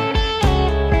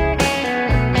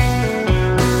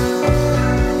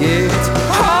 Yeah, it's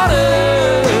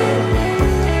harder.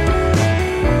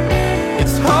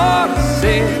 It's harder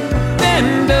said than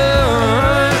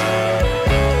done.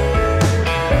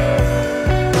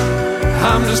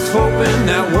 I'm just hoping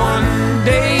that one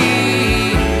day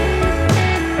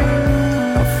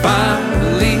I'll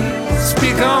finally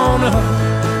speak on up.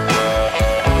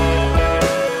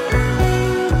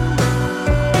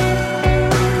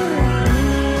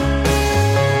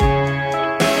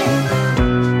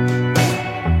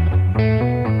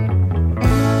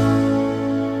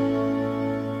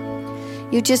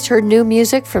 You just heard new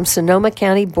music from Sonoma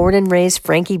County born and raised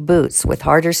Frankie Boots with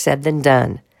Harder Said Than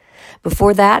Done.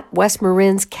 Before that, West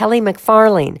Marin's Kelly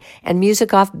McFarlane and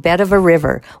music off Bed of a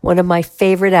River, one of my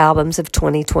favorite albums of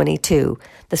 2022.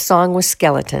 The song was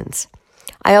Skeletons.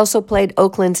 I also played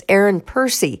Oakland's Aaron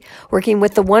Percy, working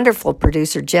with the wonderful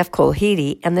producer Jeff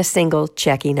Colheedy, and the single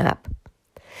Checking Up.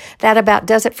 That about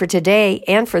does it for today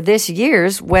and for this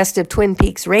year's West of Twin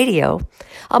Peaks Radio.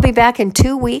 I'll be back in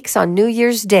 2 weeks on New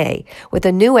Year's Day with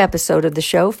a new episode of the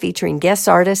show featuring guest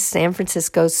artists San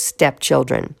Francisco's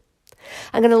Stepchildren.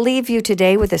 I'm going to leave you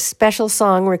today with a special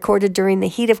song recorded during the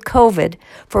heat of COVID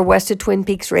for West of Twin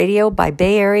Peaks Radio by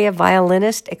Bay Area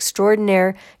violinist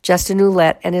extraordinaire Justin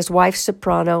Ouellette and his wife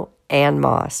soprano Ann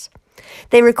Moss.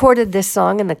 They recorded this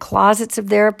song in the closets of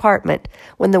their apartment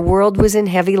when the world was in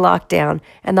heavy lockdown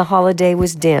and the holiday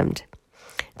was dimmed.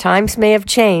 Times may have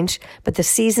changed, but the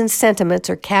season's sentiments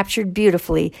are captured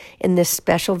beautifully in this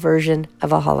special version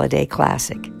of a holiday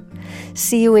classic.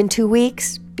 See you in 2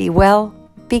 weeks. Be well,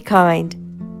 be kind,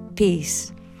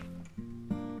 peace.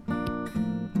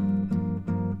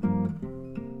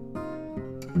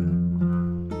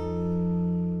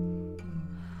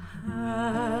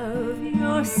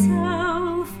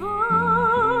 Yourself a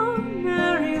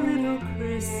merry little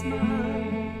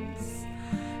Christmas.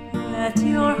 Let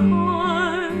your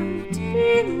heart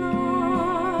be light.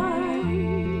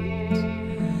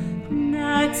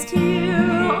 Next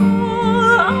year all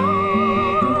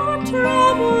our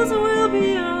troubles will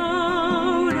be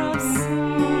out of sight.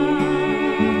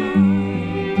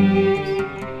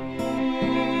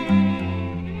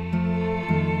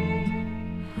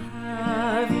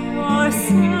 Have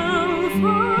yourself a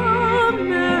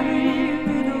merry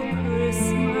little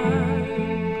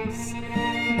Christmas.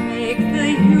 Make the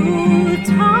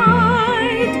Yuletide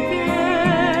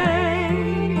gay.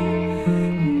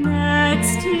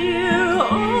 Next year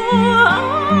all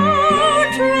our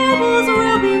troubles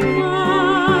will be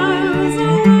miles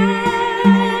away.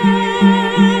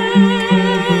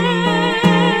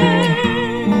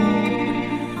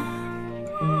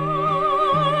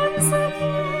 Once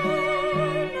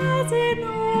again, as in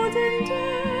olden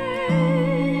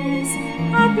days,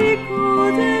 happy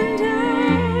golden days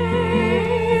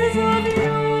of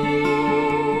yore.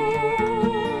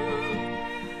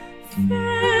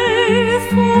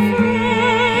 Faithful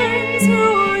friends who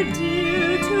are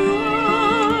dear to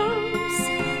us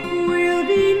will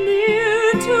be near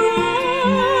to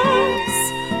us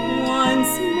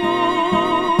once more.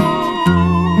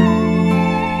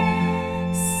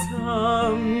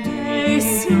 Someday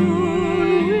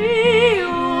soon we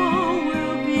all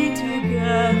will be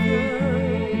together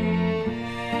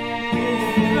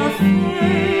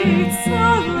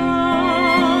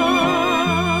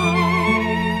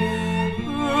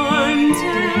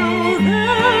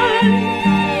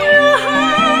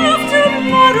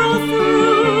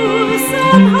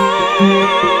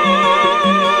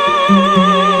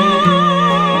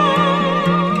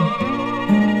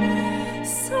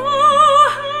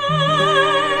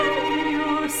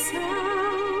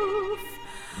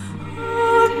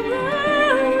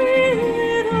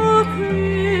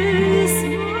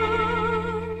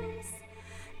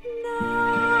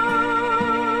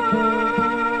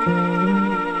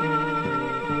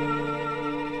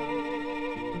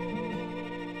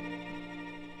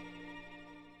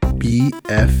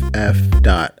BFF.FM.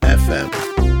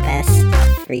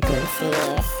 Best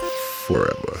frequencies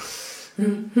forever.